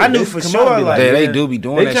just say it. I knew They for come sure, out and be like, They yeah. do be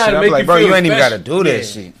doing They that try shit. to I be make like, you bro, you feel ain't even gotta special. do Yeah. that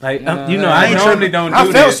shit. Like, I you know, I ain't normally tripping. don't do I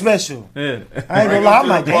felt that. special. Yeah. I ain't Bring gonna them lie. I'm to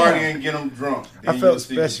like, the party damn. and get them drunk. I Then you felt will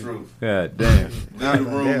see the special. truth. God damn. Down the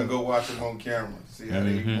room Damn. and go watch them on camera. See how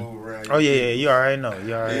they move around. Oh yeah, you already know.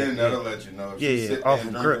 You already. Then that'll let you know. If Yeah, she yeah, sit off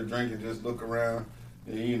there the and grip. drink and just look around,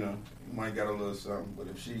 then you know, you might got a little something. But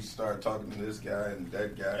if she start talking to this guy and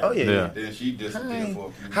that guy, Oh, yeah. Yeah. then she disappear for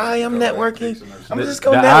a few minutes. Hi, I'm Come back networking. fixing her I'm shit. just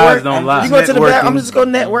go The network. eyes don't lie. You go to the bathroom. I'm Networking. just go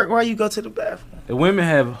network while you go to the bathroom. The women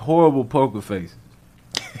have horrible poker face.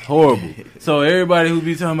 Horrible. So everybody who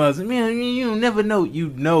be talking about, man, you never know. You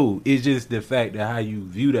know, it's just the fact that how you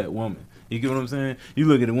view that woman. You get what I'm saying? You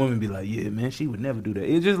look at a woman and be like, yeah, man, she would never do that.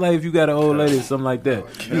 It's just like if you got an old lady or something like that.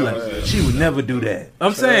 You like, she would never do that.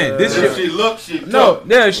 I'm saying, this If shit. she look, she took. No,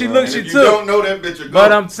 yeah, she looked, And she if you took. don't know that bitch,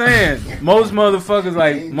 But I'm saying, most motherfuckers,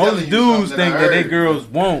 like, Ain't most telling you dudes something think I that they heard. girls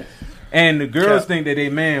won't. And the girls Cap. think that they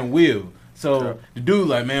man will. So the dude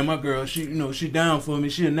like, man, my girl, she down for me.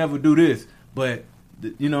 She'll never do this. But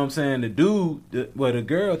you know what I'm saying? The dude, the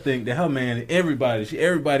girl think that her man, everybody,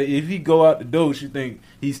 if he go out the door, she think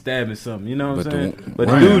he's stabbing something. You know what I'm saying? But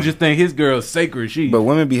the dude just think his girl's sacred. But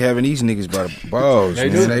women be having these niggas by the balls, They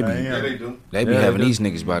man. do. Yeah, they do. They be Yeah, having they do. these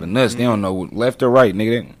niggas by the nuts. They don't know left or right,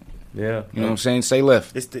 nigga. yeah, You know what I'm saying? Say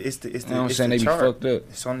left. It's the You know what I'm it's saying? the They be chart. fucked up.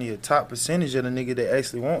 It's only a top percentage of the nigga they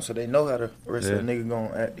actually want, so they know how the rest Yeah. of the nigga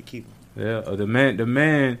gonna act to keep him. yeah. The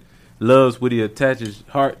man loves what he attaches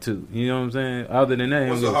heart to. You know what I'm saying? Other than that, he don't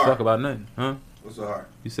What's give a a heart? fuck about nothing, huh? What's the heart?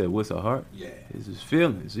 You said, what's a heart? Yeah. It's his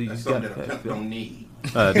feelings. You That's got something that a pimp don't need.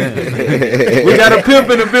 Damn. We got a pimp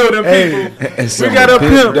in the building, people. We got a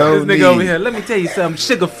pimp. This nigga over here. Let me tell you something.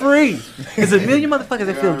 Sugar free. There's a million motherfuckers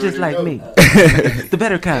that feel just like me. The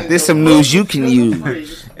better kind. There's some news you can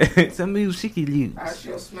use. Some news she can use.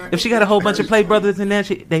 If she got a whole bunch of play brothers in there,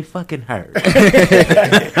 they fucking her.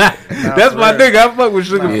 That's my nigga. I fuck with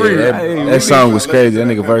Sugar Free. That song was crazy. That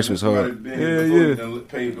nigga verse was hard. Yeah.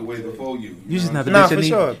 Paved the way before you. You just not the Nah, bitch that for need.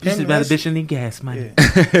 sure. You just not the bitch that need gas money.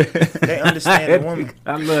 They understand the woman.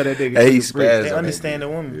 I love that nigga. Hey, Sugar Free. spaz. They understand the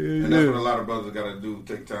woman. And that's what a lot of brothers got to do.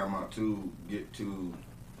 Take time out to get to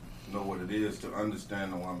know what it is to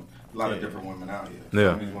understand the woman. A lot of different women out here.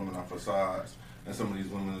 Yeah. Some of these women are facades, and some of these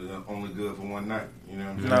women are only good for one night. You know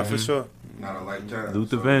what I'm saying? Nah, for sure. Not a lifetime.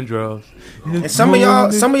 Luther So- Vandross. And some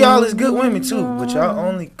of y'all is good women too, but y'all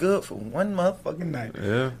only good for one motherfucking night.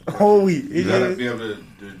 Yeah. Whole week. You gotta be able to.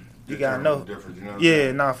 You gotta know. the difference, you know what I'm Yeah,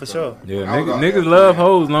 saying? nah, for sure. Yeah, I was out niggas there love playing.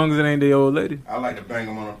 hoes as long as it ain't their old lady. I like to bang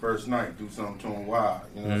them on the first night, do something to them wild.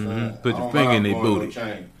 You know what I'm saying? Put I your don't finger in mind they going to booty. a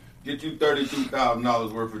chain. Get you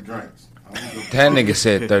 $32,000 worth of drinks. That nigga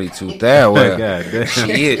said 32,000. Well, God damn.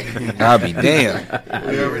 shit. I'll be damn.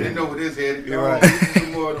 We already know what his head is. Come on, give me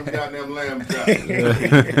some more of them goddamn lamb chops.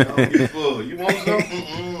 Don't be full. You want some?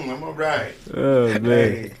 I'm all right. Oh man.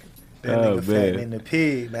 Hey, that Oh, nigga man. fattening the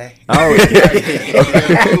pig, man. I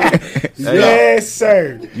always- Yes,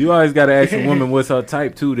 sir. you always gotta ask a woman what's her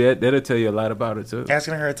type too. That'll tell you a lot about her too.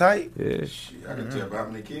 Asking her type. Yeah, I can tell by how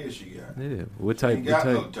many kids she got. yeah. What She type? ain't What got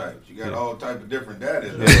no type? type. She got all type of different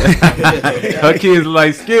daddies. Her kids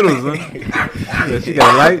like Skittles, huh? Yeah, she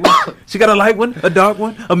got a light one. She got a light one, a dark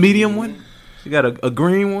one, a medium one. She got a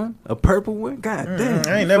green one, a purple one. God damn.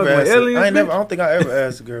 I ain't you never fucking with asked. aliens, I ain't never. bitch? I don't think I ever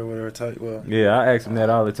asked a girl what her type was. Yeah, I ask them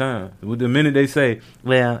that all the time. Well, the minute they say,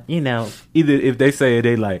 well, you know, either if they say it,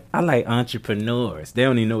 they like, I like entrepreneurs. They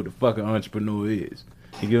don't even know what the fucking entrepreneur is.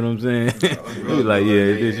 You get what I'm saying? They be like, yeah,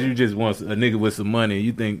 you just want a nigga with some money.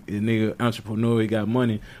 You think a nigga entrepreneur, he got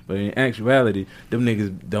money. But in actuality, them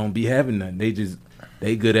niggas don't be having nothing.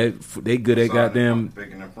 They good at goddamn.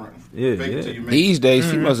 Yeah, yeah. These days,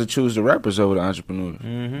 females will choose the rappers over the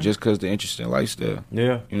entrepreneurs just because the interesting lifestyle.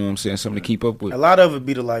 Yeah, You know what I'm saying? Something to keep up with. A lot of it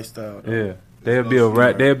be the lifestyle. Though. yeah. They'll be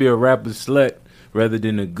a rapper slut rather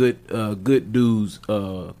than a good dude's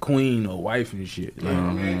queen or wife and shit. Like,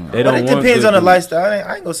 they But don't it want depends good on the dudes. lifestyle.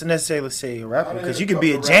 I ain't gonna necessarily say a rapper because you could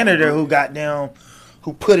be a janitor who got down,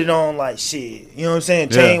 who put it on like shit. You know what I'm saying?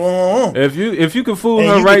 Chain, If you can fool and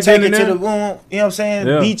her you right can take then it and to the there, you know what I'm saying?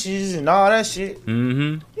 Yeah. Beaches and all that shit.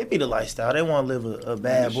 mm-hmm. It be the lifestyle. They want to live a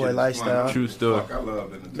bad boy lifestyle. True story.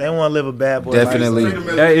 They want to live a bad boy Definitely.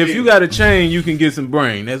 lifestyle. Hey, if you got a chain, you can get some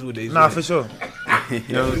brain. That's what they say. Nah, for sure.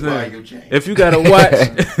 You know what I'm buy saying? your chain. If you got a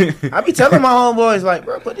watch, I be telling my homeboys like,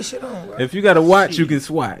 bro, put this shit on, bro. if you got a watch, you can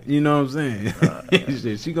swat. You know what I'm saying?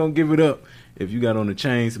 Shit, she gonna give it up. If you got on a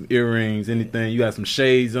chain, some earrings, anything, you got some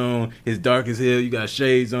shades on. It's dark as hell. You got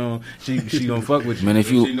shades on. She gonna fuck with you. Man, if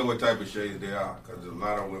She you know what type of shades they are, because a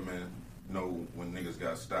lot of women know when niggas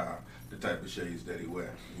got style, the type of shades that he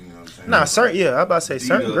wear. You know what I'm saying? Nah, certain, yeah, I about to say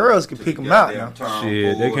certain girls can pick them out now.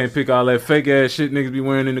 Shit, they can't pick all that fake ass shit niggas be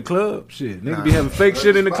wearing in the club. Shit, niggas be having fake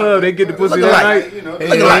shit in the club. They get the pussy that night. You know,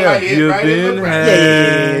 You've been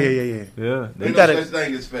had. Yeah. Yeah, Ain't no gotta- such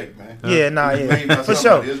thing as fake, man. Yeah, nah, Made yeah, by for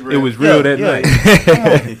somebody, sure. it's it real. was real that Yeah. night.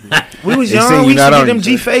 Come on. We was They seen young. you We used not to get on them it.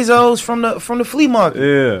 G Fazos from the flea market.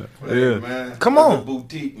 Yeah, Hey, yeah. man, Come it's on. a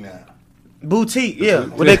boutique now. Boutique, yeah,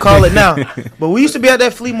 what they call it now. But we used to be at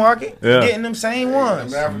that flea market Yeah. getting them same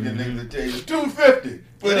ones. Them African niggas will tell you $250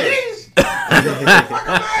 for these.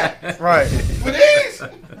 Right. For these,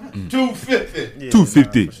 $250. Yeah,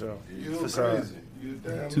 $250. for sure. You For sure. crazy? You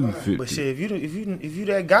damn right. 250. But shit, if you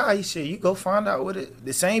that guy, shit, you go find out what it.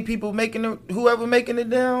 The same people making it, whoever making it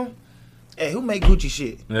down. Hey, who make Gucci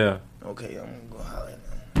shit? Yeah, Okay, I'm gonna go holler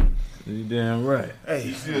at them. you damn right. Hey,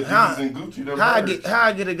 You see how Jesus and Gucci, them I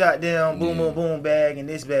birds. get a goddamn boom boom boom bag and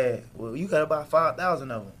this bag? Well, you got about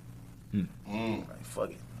 5,000 of them. Mm. Like, fuck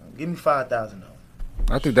it, give me 5,000 of them.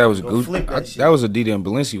 I think that was Go flip Gucci. that shit. That was Adidas and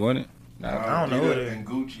Balenci, wasn't it? I don't know what it is. And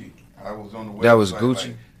Gucci. I was on the website. That was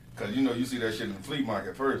Gucci. Because, you know, you see that shit in the flea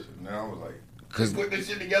market first. And now I was like, Cause put this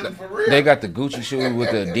shit together for real. they got the Gucci shoes with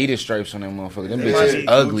the Adidas stripes on them motherfuckers. Them They might bitches be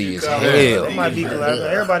ugly Gucci as colors. hell. It might be collab.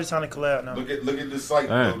 Everybody's trying to collab now. Look at the site,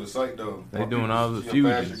 Damn. though. The site, though. They doing all the She a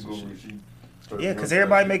fashion fusions and guru. She started Yeah, doing because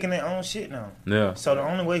everybody fashion. making their own shit now. Yeah, So the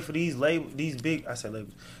only way for these labels, these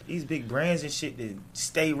big brands and shit to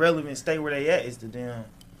stay relevant, stay where they at is to damn.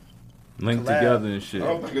 linked Collab. together and shit. I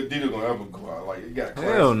don't think Adidas gonna ever go out. Like, you got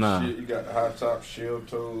Hell classic nah. shit. You got the high top shell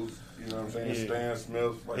toes. You know what I'm saying? Yeah. Stan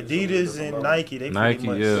Smiths. Like, Adidas and Nike, they Nike, pretty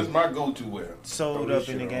much yeah. This is my go-to wear. sold Throw up this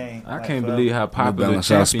in the shit on. game. I Like, can't forever. believe how popular Balance,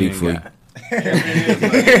 I'll speak Champion for got.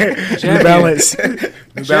 New Champion- Balance. New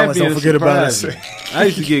Balance, don't Champion forget about us. surprised me. I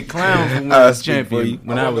used to get clowned for I'll winning speak for Champion you.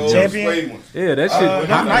 when I was Champion? young. Champion. Yeah, that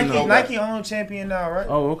shit. Nike own Champion now, right?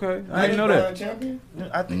 Oh, okay. I didn't know that. Champion?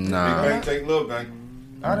 I think Nah. Big Bank take Lil Bank.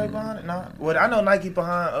 Are they behind it? Nah. Well, I know Nike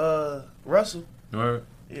behind Russell. Right.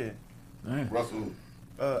 Yeah. Russell.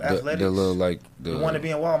 Athletics. The little like the one to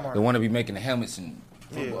be in Walmart. the one to be making the helmets and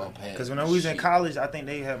Yeah. football pads. Because when we was in college, I think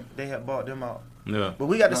they have bought them out. Yeah. But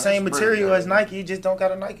we got the No, same that's material pretty as Nike. It just don't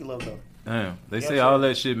got a Nike logo. Damn. They Yeah, say I'm all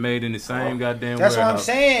that shit made in the same goddamn That's what I'm warehouse.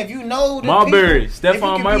 saying. If you know the Marbury. people, Stephon if you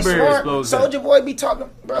can be Marbury smart, exposed that. Soldier Boy be talking,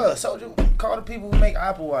 bruh. Soldier, call the people who make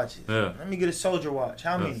Apple watches. Yeah. Let me get a Soldier watch.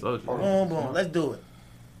 How Yeah, many? Soulja. Boom, boom. Let's do it.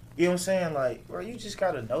 You know what I'm saying? Like, bro, you just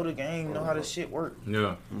gotta know the game, know how this shit work.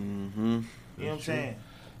 Yeah. Mm-hmm. You know what I'm saying?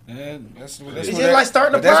 Yeah, that's It's what just like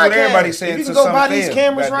starting a but that's what podcast. everybody's saying If you to can go some buy these fail,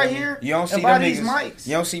 cameras goddamn right it. here You don't see and buy them these niggas- mics,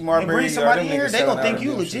 You don't see and Marbury bring somebody or them here, niggas they gonna selling think out you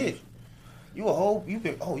them legit. shit. You you've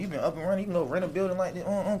been up and running. You can go rent a building like this.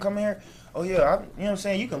 Come here. Oh yeah, you know what I'm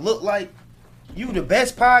saying. You can look like you the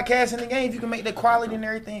best podcast in the game if you can make that quality and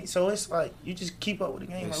everything. So it's like you just keep up with the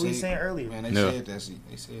game, like we were saying earlier. Man, they Yeah. said that's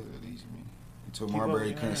they said that easy, man. Until Keep up Marbury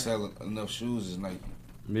with the couldn't game. sell enough shoes, it's like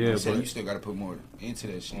Yeah, they said but you still got to put more into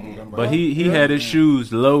that shit. But he had his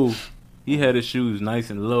shoes low. He had his shoes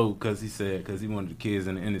nice and low because he wanted the kids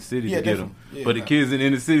in the inner city Yeah, to get them. definitely. Yeah, but the nah. kids in the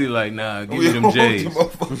inner city like, nah, give We me them don't want J's. them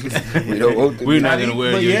motherfuckers. We don't want them. We're not gonna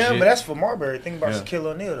wear but your yeah, shit. but that's for Marbury. Think about Yeah. Shaquille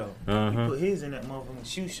O'Neal though. Uh-huh. He put his in that motherfucking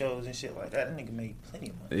shoe shows and shit like that. That nigga made plenty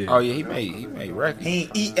of money. Yeah. Oh yeah, he made records. He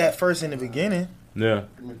ain't eat at first in the beginning. Yeah.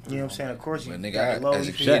 You know what I'm saying? Of course, you But nigga, got the low. as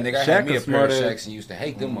a you kid, feel- nigga, I Shaq had me a a pair of smart ass- Shaqs and used to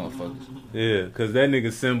hate them motherfuckers. Yeah, because that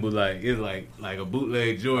nigga symbol it's like a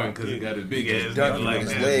bootleg Jordan because it got a big ass Dunking nigga like with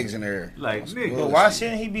his that. legs in there. Like, nigga. But why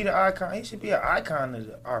shouldn't he be the icon? He should be an icon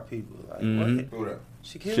of our people. Like Mhm. Who that?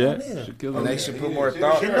 Shaquille Shaq, O'Neal. Shaquille And they O'Neal. should put more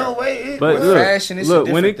thought. There's no way. But With look, fashion, it's a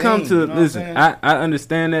when it different comes thing, to you know what I'm listen, saying? I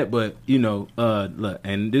understand that, but you know, look,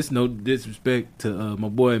 and this no disrespect to my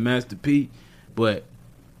boy Master P, but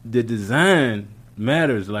the design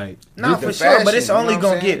matters. Like, Nah, the for sure. But it's fashion, only you know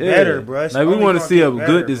what gonna I'm get saying? better, bro. It's like we only want to gonna see a get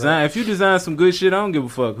good better, design. If you design some good shit, I don't give a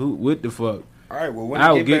fuck what the fuck. All right, well, when I it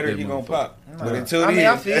will get get better, that he gonna motherfucker. pop. Nah. But until I mean,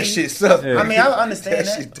 then, I feel that you. shit sucks. Yeah. I mean, I understand That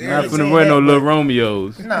that. shit I terrible. Not ain't finna saying wear no that, little but-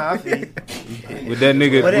 Romeos Nah, I feel you. with that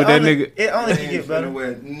nigga. But With that only, nigga. it only can Ain't get finna better.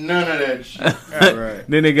 wear none of that shit. Right.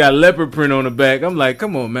 Then they got leopard print on the back. I'm like,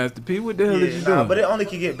 come on, Master P, what the hell is you Yeah, doing? nah, but it only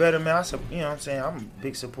can get better, man. You know what I'm saying? I'm a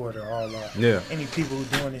big supporter of all that. Yeah. Any people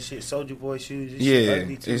who doing this shit, Soldier Boy shoes, this shit Yeah,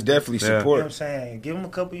 ugly too. it's definitely Yeah. You know what support. I'm saying? Give them a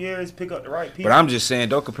couple years, pick up the right people. But I'm just saying,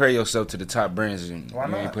 don't compare yourself to the top brands and Why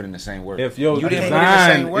you ain't not? put in the same work. If your You didn't put in the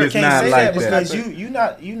design same work. is Can't not say like that, that. because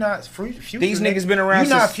you not future. These nigga. niggas been around You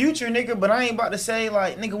not since- future, nigga. But I ain't about to say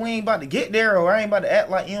like, nigga, we ain't about to get there, or I ain't about to act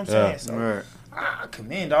like, you know what I'm saying. So Right. I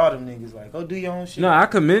commend all them niggas. Like, go do your own shit. No, I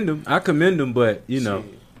commend them, but you know,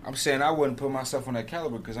 Shit. I'm saying I wouldn't put myself on that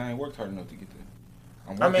caliber because I ain't worked hard enough to get there.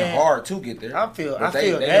 I'm I working mean, hard to get there. I feel But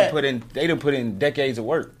that. They done put in decades of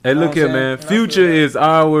work. hey, You know look what here, I'm man. saying? Future is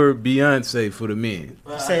our Beyonce for the men.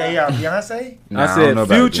 You say, hey, y'all, Beyonce? Nah, I don't said know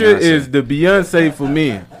about Future Beyonce. is the Beyonce for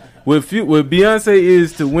men. What Beyonce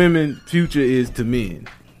is to women, Future is to men.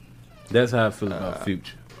 That's how I feel about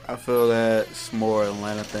Future. I feel that's more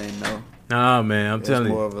Atlanta thing, though. Nah, man, I'm It's telling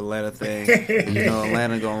more you, of Atlanta thing. You know,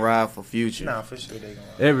 Atlanta gonna ride for Future, Nah, for sure they gonna.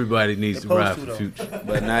 everybody needs They to ride supposed for to, though. Future.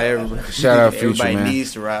 but not everybody. Shout out Future, Everybody man.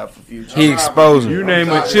 needs to ride for Future. He exposing. You name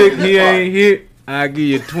a chick he ain't hit, I give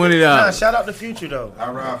you $20. Nah, shout out to Future though.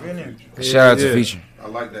 I ride for Really? Future. Shout out to Yeah. Future. I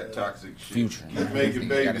like that toxic shit. Future. Keep making You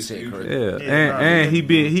babies. gotta say it correct. Future. Yeah, Yeah, and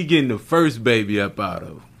he getting the first baby up out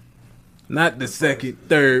of, not the second,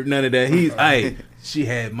 third, none of that. She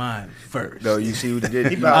had mine first. No, you see what he did?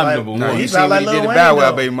 He about I'm like, number No, one. you he see about what like he Lil did to Wayne Bow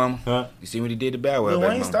Wow, though. baby mama. Huh? You see what he did to Bow Wow, Lil baby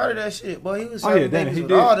Wayne mama. started that shit, boy. He was Oh, yeah, having damn, babies he with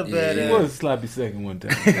did. all the Yeah, bad he He ass. was a sloppy second one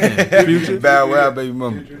time. Damn, Future. Bow Wow, baby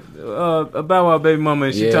mama. About our baby mama,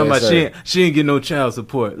 and she Yeah, talking about sir. she ain't get no child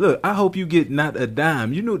support. Look, I hope you get not a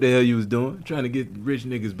dime. You knew what the hell you was doing, trying to get rich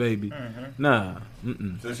niggas baby. Mm-hmm. Nah,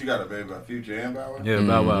 So she got a baby by Future and Bow Wow? yeah,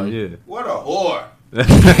 Bow Wow, yeah. What a whore.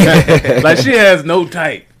 Like she has no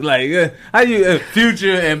type. Like how you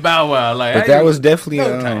Future and Bow Wow? Like But how that you- was definitely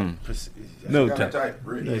no She got a type. type,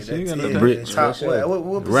 Rich. Yeah, she ain't got Yeah, no type. Brit. top,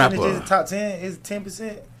 what percentage Rapper. is it? Top 10? Is it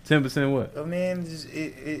 10%? 10% what? Of men is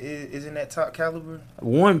in that top caliber?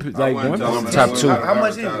 Like 1%. Top two. How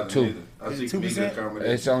much is it? Two. I see 2%? comedy.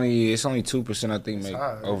 It's only 2%. I think make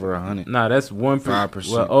Alright. over 100. Nah, that's 1%. 5%,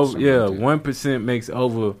 Well, over, something yeah, like that. 1% makes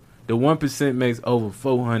over. The 1% makes over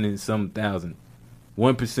 400 some thousand.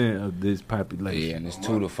 1% of this Yeah, population. and it's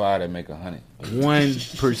 2 to 5 that make 100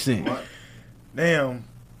 1%. Damn.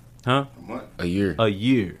 Huh? A month. a year. A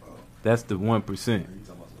year. That's the 1%.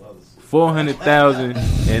 400,000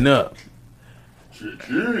 and up.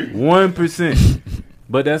 1%.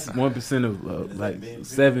 But that's 1% of like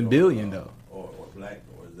 7 billion though. Or black,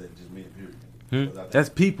 or is that just men, period? That's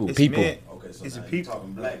people. It's People. men. Okay, so It's now a you people.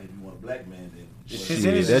 talking black, if you want a black man, then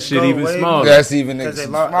Percentage that just shit go even way smaller. more. That's even Because they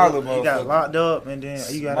smaller, you got motherfucker. locked up, and then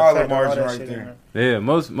you got Smaller to factor all margin that right shit there. in. Yeah,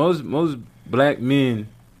 most black men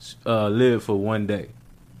live for one day.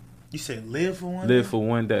 You said live for one? Live day? for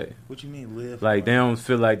one day. What you mean live? Like for they don't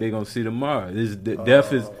feel like they gonna see tomorrow.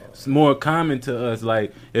 Death is more common to us.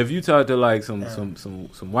 Like if you talk to like some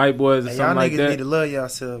white boys or Hey, y'all something like niggas that. need to love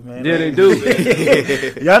yourself, man. Yeah, they do.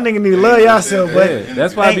 Y'all niggas need to love yourself, but Yeah,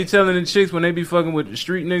 that's why I be Ain't- telling the chicks when they be fucking with the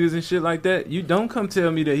street niggas and shit like that. You don't come tell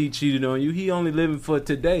me that he cheated on you. He only living for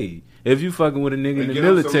today. If you fucking with a nigga in the Get 'em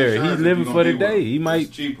some military, insurance he's if living you for gonna the be with day. 'em. He It's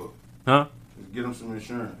might, cheaper. huh? Just get them some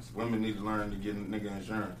insurance. Women need to learn to get a nigga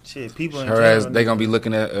insurance. shit, people in Her ass, jail, they gonna be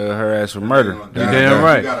looking at her ass for murder. You damn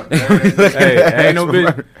right. You got a badass- Hey,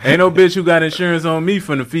 ain't no bitch who got insurance on me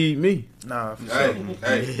finna feed me. Nah, for Hey,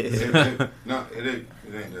 sure. no, it ain't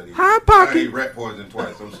that easy. Hot I pocket. ate rat poison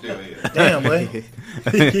twice. I'm still here. Damn, boy.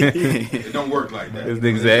 It don't work like that. This nigga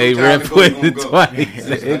There's said, "Hey, no rat time to go, you poison gonna go. twice."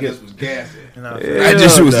 I just was gassy. Nah, I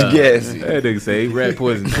just Hell was nah. gassy. That nigga say, "Hey, rat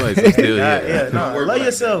poison twice. I'm still yeah, here." nah, Work love like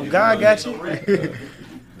yourself. that. God got you.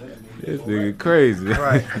 This nigga crazy.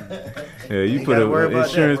 Right. Yeah, you Ain't put gotta worry an about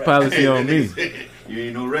insurance that. policy on me. You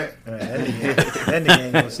ain't no rat. That nigga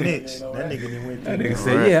ain't gonna snitch. That nigga done went That through. nigga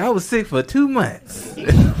said, "Yeah, I was sick for 2 months."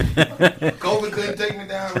 COVID couldn't take me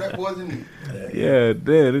down. Rat poison. Yeah, damn,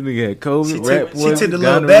 this nigga had COVID, rat She poison. took the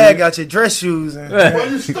little gonorrhea. bag out your dress shoes and Boy,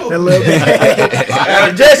 you stupid. that little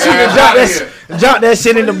bag. Dress shoes and drop that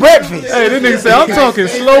shit in the breakfast. Hey, this nigga said, "I'm talking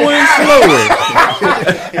slower and slower."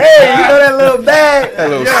 Hey, you know that little bag? That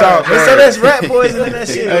little salt So bag. that's rat poison in that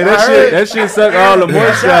shit. Hey, I heard. that shit suck all the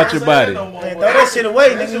moisture out your body. Man, throw that shit away,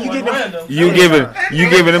 nigga. You get them.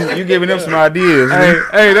 You giving them some ideas.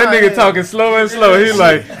 Hey, that nigga talking slow and slow. He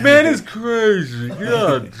like, "Man, it's crazy.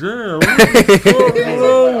 God damn. What the fuck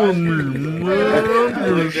wrong with me,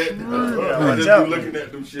 man?" Just be looking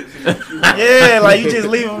at them shit. Yeah, like you just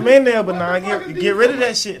leave them in there, but nah, get rid of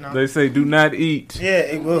that shit now. They say, "Do not eat." Yeah,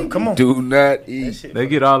 it will. Come on. Do not That eat. shit. They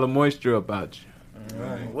get all the moisture up out you.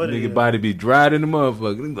 What it Nigga is. body be dried in the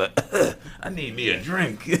motherfucker. Nigga like, I need me a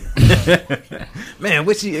drink. Man,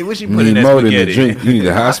 what she put in Need that more than a spaghetti? drink. You need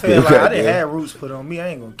a I feel hospital. like I didn't have roots put on me. I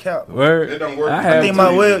ain't gonna count. Word. It don't work. I I have think to.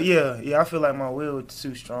 my will, yeah. I feel like my will is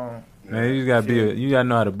too strong. Man, you gotta you gotta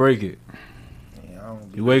know how to break it. Yeah, I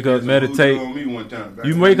don't. You wake up, meditate. On me one time.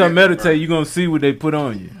 You wake up, meditate. You gonna see what they put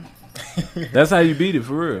on you. That's how you beat it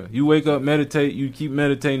for real. You wake up, meditate, you keep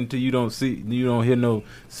meditating until you don't hear no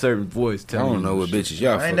certain voice I telling you. don't know what bitches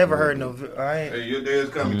y'all. I ain't fucking never with. heard no. I ain't. Hey, your day is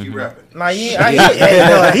coming. Keep rapping. Nah, he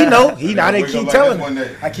know. I didn't keep telling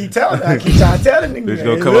him. I keep trying to tell the nigga. Bitch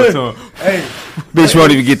gonna come up to him. Hey, Bitch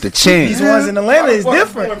won't even get the chance. these ones in Atlanta is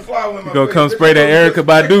different. You gonna come spray that Erica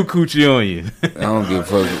Badu coochie on you. I don't give a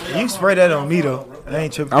fuck. You spray that on me though. I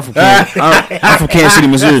ain't tripping. I'm from Kansas City,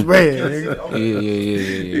 Missouri. Spray it, nigga.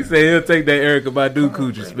 Yeah. He said he'll take that Erica Badu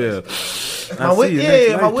coochie spell.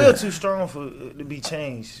 My will too strong for to be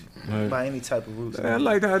changed by any type of roots. I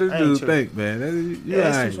like how this I ain't dude tripping. think, man. Yeah, Yeah,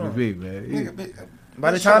 it's I too ain't strong. big, man.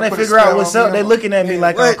 By the time they figure out what's up, they looking at me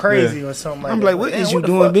like I'm crazy or something like I'm that. like, what Damn, is you the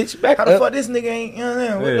doing, fuck? bitch? Back How the up. fuck this nigga ain't? You know what I'm saying?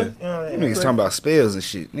 Yeah. What the, you know what I'm Niggas talking about spells and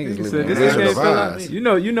shit. Niggas He living said, on this the nigga ain't vibes. spell.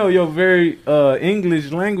 You know your very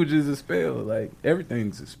English language is a spell. Like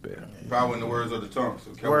everything's a spell. Power in the words of the tongue.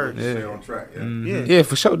 So Kelvin Words. just stay Yeah. on track. Yeah. Mhm. Yeah,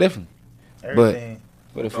 for sure, definitely. Everything.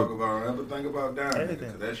 But if Talk about never think about dying.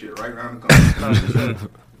 Everything. Cause that shit right around the corner.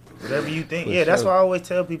 Whatever you think. For Yeah, that's sure. why I always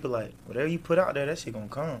tell people like, whatever you put out there, that shit gonna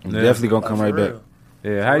come. I'm definitely gonna come Like, right for back. real.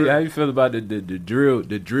 Yeah, how you feel about the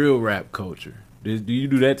drill rap culture? Do you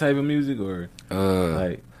do that type of music or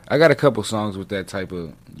like I got a couple songs with that type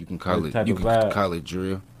of. You can call That it. type You of can vibe. call it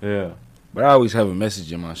drill. yeah? But I always have a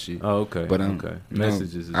message in my shit. Oh, okay. But okay. you know,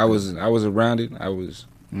 Messages. is I was around it. I was.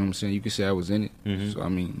 You know what I'm saying? You could say I was in it. Mhm. So I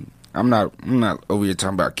mean, I'm not over here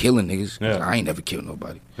talking about killing niggas. 'Cause Yeah. I ain't never killed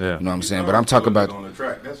nobody. Yeah. You know what I'm saying? But I'm talking about. on the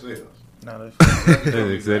track. That's it. Nah, that's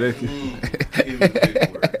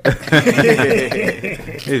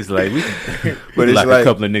It's like we But can it's lock like- a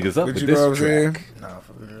couple of niggas up But with you know what this I'm saying? track. nah,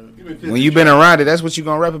 for real. When you been around it, that's what you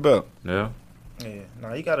gonna rap about. Yeah. Yeah,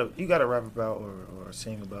 nah, you gotta rap about or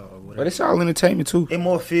sing about or whatever. But it's all entertainment too. It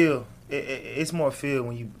more feel. It's more feel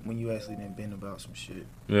when you actually been about some shit.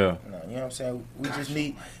 Yeah. You know what I'm saying?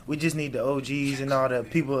 We just need the OGs and all the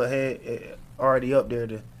people ahead already up there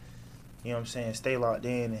to, you know what I'm saying, stay locked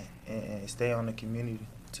in and stay on the community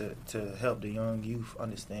to help the young youth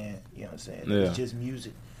understand. You know what I'm saying? Yeah. It's just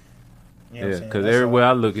music. You know what I'm Yeah, saying? because That's everywhere all.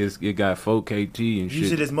 I look, it got 4KT and shit.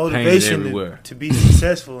 Use it as painted motivation everywhere. to be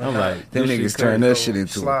successful. and I'm not like, Them this niggas shit turn crazy. that shit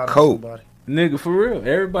into slide a on coat. somebody. Nigga, for real.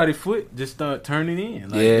 Everybody foot just start turning in.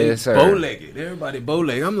 Like, Yeah, they sir. bow-legged. Everybody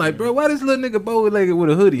bow-legged. I'm like, bro, why this little nigga bow-legged with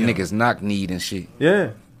a hoodie on? Niggas knock need and shit.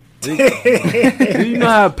 Yeah. Do you know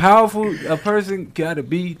how powerful a person gotta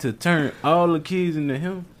be to turn all the keys into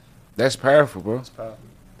him? That's powerful, bro. It's powerful.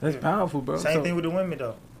 That's Yeah. powerful, bro. Same So- thing with the women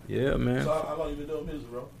though. Yeah, man. So how long you been doing music,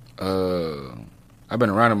 bro? I've been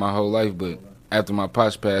around it my whole life, but after my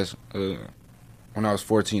pops passed, when I was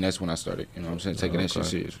 14, that's when I started. You know what I'm saying? Taking that shit Okay.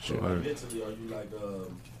 serious. For sure. Word. Mentally, are you like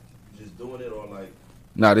just doing it or like?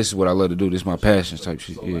 Nah, this is what I love to do. This is my passion type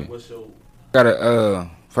shit. So Yeah. like, what's your? Gotta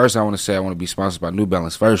first I want to say I want to be sponsored by New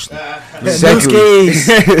Balance first. New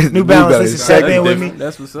skis. New Balance. Listen, step in with me.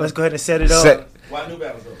 That's what's up. Let's go ahead and set it up. Set- Why New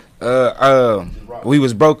Balance though? We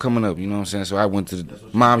was broke coming up, you know what I'm saying? So I went to the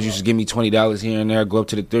moms used to give me $20 here and there. Go up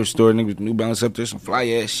to the thrift store, niggas New Balance up there, some fly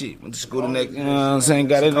ass shit. Went to school the next, you know what I'm saying?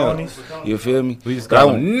 Got it there. You feel me? We just But I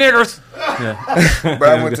got went- niggers. But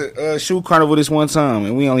I went to shoe carnival this one time,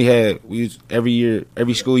 and we only had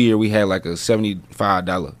every school year we had like a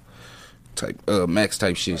 $75 type max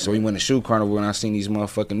type shit. So we went to shoe carnival, and I seen these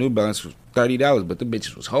motherfucking New Balance for $30, but the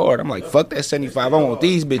bitches was hard. I'm like, fuck that 75. I want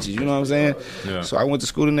these bitches. You know what I'm saying? Yeah. So I went to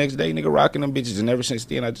school the next day, nigga, rocking them bitches, and ever since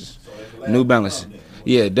then I just New Balance.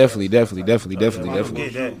 Yeah, definitely. Get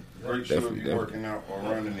that. Great shoe Definitely, if you working out or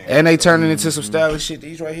running. And they turning into some stylish shit.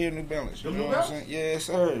 These right here, New Balance. You know what I'm saying? Yes,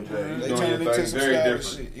 sir. They doing turning your into thing some very stylish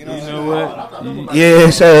different. shit. You know what You I'm know saying? what?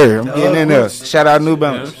 Yes, sir. I'm getting in there. Shout out New Yeah,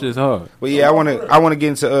 Balance. that shit's hard. But yeah, I wanna get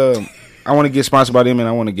into I wanna get sponsored by them, and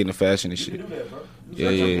I wanna get into fashion and shit.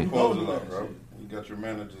 Yeah. Proposal up, bro. You got your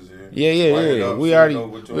managers here. Yeah. Write it up, We send it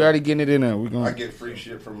over to already them. getting it in there. We I going get free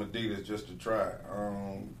shit from Adidas just to try it.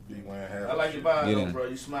 Be wearing half. I like your Get vibe, in. though, bro.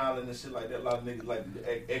 You smiling and shit like that. A lot of niggas like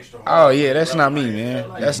the extra. Oh yeah, that's not me, man.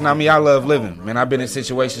 That's not me. I love living, man. I've been in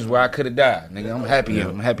situations where I could have died, nigga. I'm happy.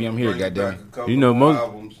 I'm happy. I'm here, goddamn. You know, most-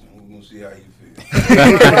 albums, and we're gonna see how you feel.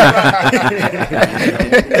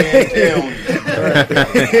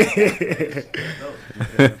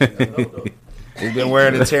 It's been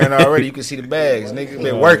wearing and tearing already. You can see the bags, nigga.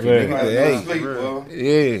 Been working, nigga. Hey,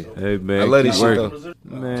 yeah. Hey, man. I love keep this shit working.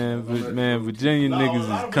 though. Man, Virginia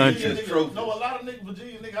niggas is country. No, a lot of niggas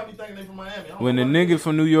Virginia niggas. I be thinking they from Miami. I don't When the know why. nigga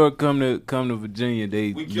from New York come to Virginia,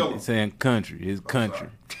 they We kill 'em. saying country. It's country.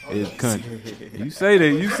 It's country. You say that.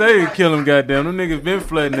 You say it kill them, goddamn. Them niggas been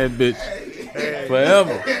flooding that bitch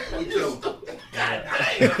forever.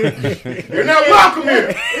 You're not welcome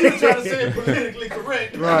here. You trying to say it politically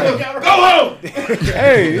correct. Right. Go home.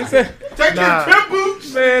 Hey, he said, Take Nah. your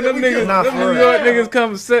boots. man, them niggas, Nah, them for New real. York niggas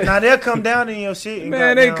come set. Now they'll come down in your shit. And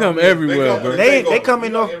Man, they goddamn- come everywhere, bro. They come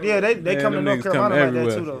in North. Yeah, they Man, come to them North niggas Carolina like that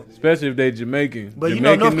everywhere. too though. Especially if they Jamaican. But you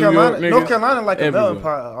know Jamaican, North Carolina, New York North niggas, Carolina like a everywhere. melting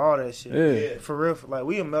pot of all that shit. Yeah. For real, like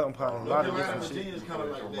we a melting pot of a lot of different shit. Virginia's kind of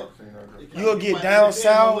like that. You'll get down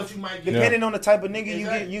south, depending on the type of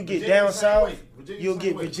nigga you get down south. You'll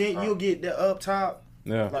get Virginia, you'll get the up top.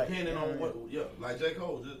 Yeah. Like, Depending on what, like J.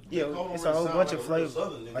 Cole. yeah, J. Cole it's don't a whole really bunch sound of like a flavors.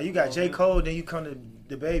 Southern nigga, Like you got know J. what I'm Cole, then you come to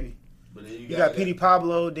the baby. saying? But then You got Petey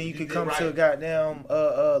Pablo, then you You could did come to right. goddamn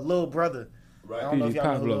Lil Brother. I Right. don't know if Petey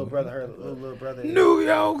y'all know who Pablo. Lil Brother. Her Lil Brother. is. New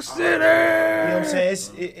York City. You know what I'm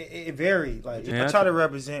saying? It varied. Like Yeah, I try to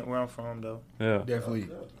represent where I'm from though. Yeah. Definitely.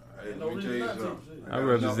 Hey, let me tell you something. I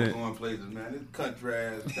represent- Going places, man. It's country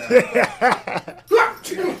ass.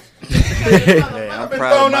 I'm I've been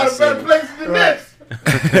proud thrown of out of better myself. places than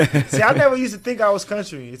this. See, I never used to think I was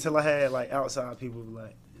country until I had like outside people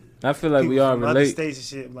like I feel like people we all from other relate. states and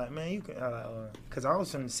shit. Like, man, you can because I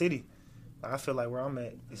was from the city. I feel like where I'm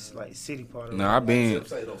at, it's like city part of No, it.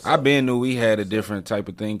 I been knew we had a different type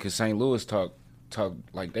of thing because St. Louis talk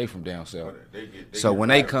like they from down south. So when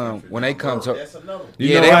they come to That's another one.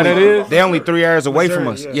 You know they why only, that is? They only 3 hours away from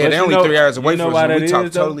us. Missouri, Yeah, But they you only know- 3 hours away you know from why us. And that we talk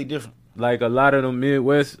is, though? totally different. Like a lot of them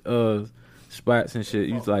Midwest spots and shit.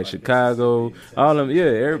 You like Chicago, all them. Yeah,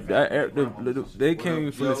 they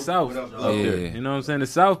came from the South up there. Yeah. You know what I'm saying? The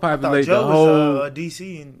South I thought populate the Joe whole. was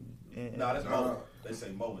DC and Nah, that's Mo. They say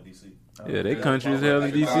Mo in DC. Yeah, they country as hell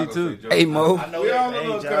in DC too. Hey, Mo. I know We all that. in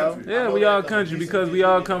those Joe. countries. Yeah, we all country because we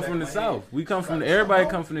all come from the South. We come from everybody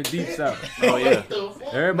come from the deep South. Oh yeah,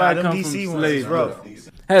 everybody Nah, them come DC from ones is slaves. rough.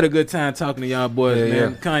 Had a good time talking to y'all boys, Yeah,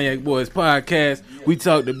 man. Cognac Boys Podcast. We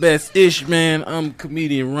talk the best ish, man. I'm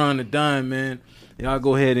comedian Ron the Dime, man. Y'all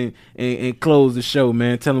go ahead and close the show,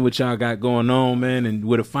 man. Tell them what y'all got going on, man, and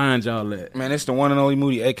where to find y'all at. Man, it's the one and only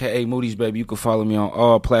Moody, a.k.a. Moody's Baby. You can follow me on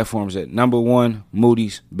all platforms at #1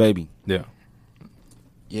 Moody's Baby. Yeah.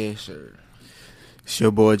 Yes, sir. It's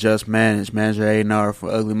your boy Just Manage, Manager A&R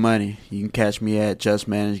for Ugly Money. You can catch me at Just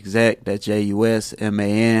Manage Exec. That's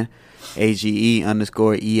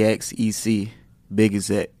JUSMANAGE_EXEC. Big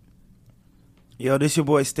Exec. Yo, this your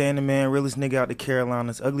boy Standing Man, realest nigga out the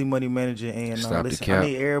Carolinas, ugly money manager, and Stop the listen, cap. I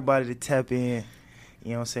need everybody to tap in.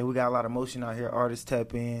 You know what I'm saying? We got a lot of motion out here. Artists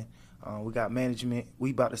tap in. We got management.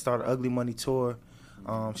 We about to start an Ugly Money tour.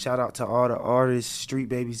 Shout out to all the artists, Street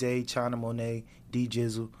Babies A, China Monet, D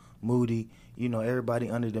Jizzle, Moody, you know, everybody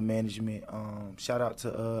under the management. Shout out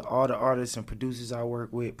to all the artists and producers I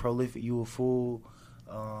work with, Prolific, You a Fool.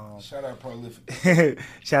 Shout out Prolific.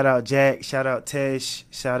 Shout out Jack, shout out Tesh,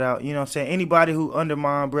 shout out, you know what I'm saying, anybody who under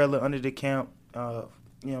my umbrella, under the camp, you know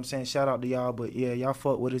what I'm saying, shout out to y'all. But yeah, y'all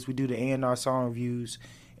fuck with us. We do the A&R song reviews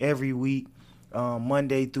every week,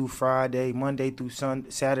 Monday through Friday, Monday through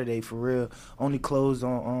Saturday for real. Only closed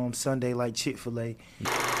on Sunday like Chick-fil-A.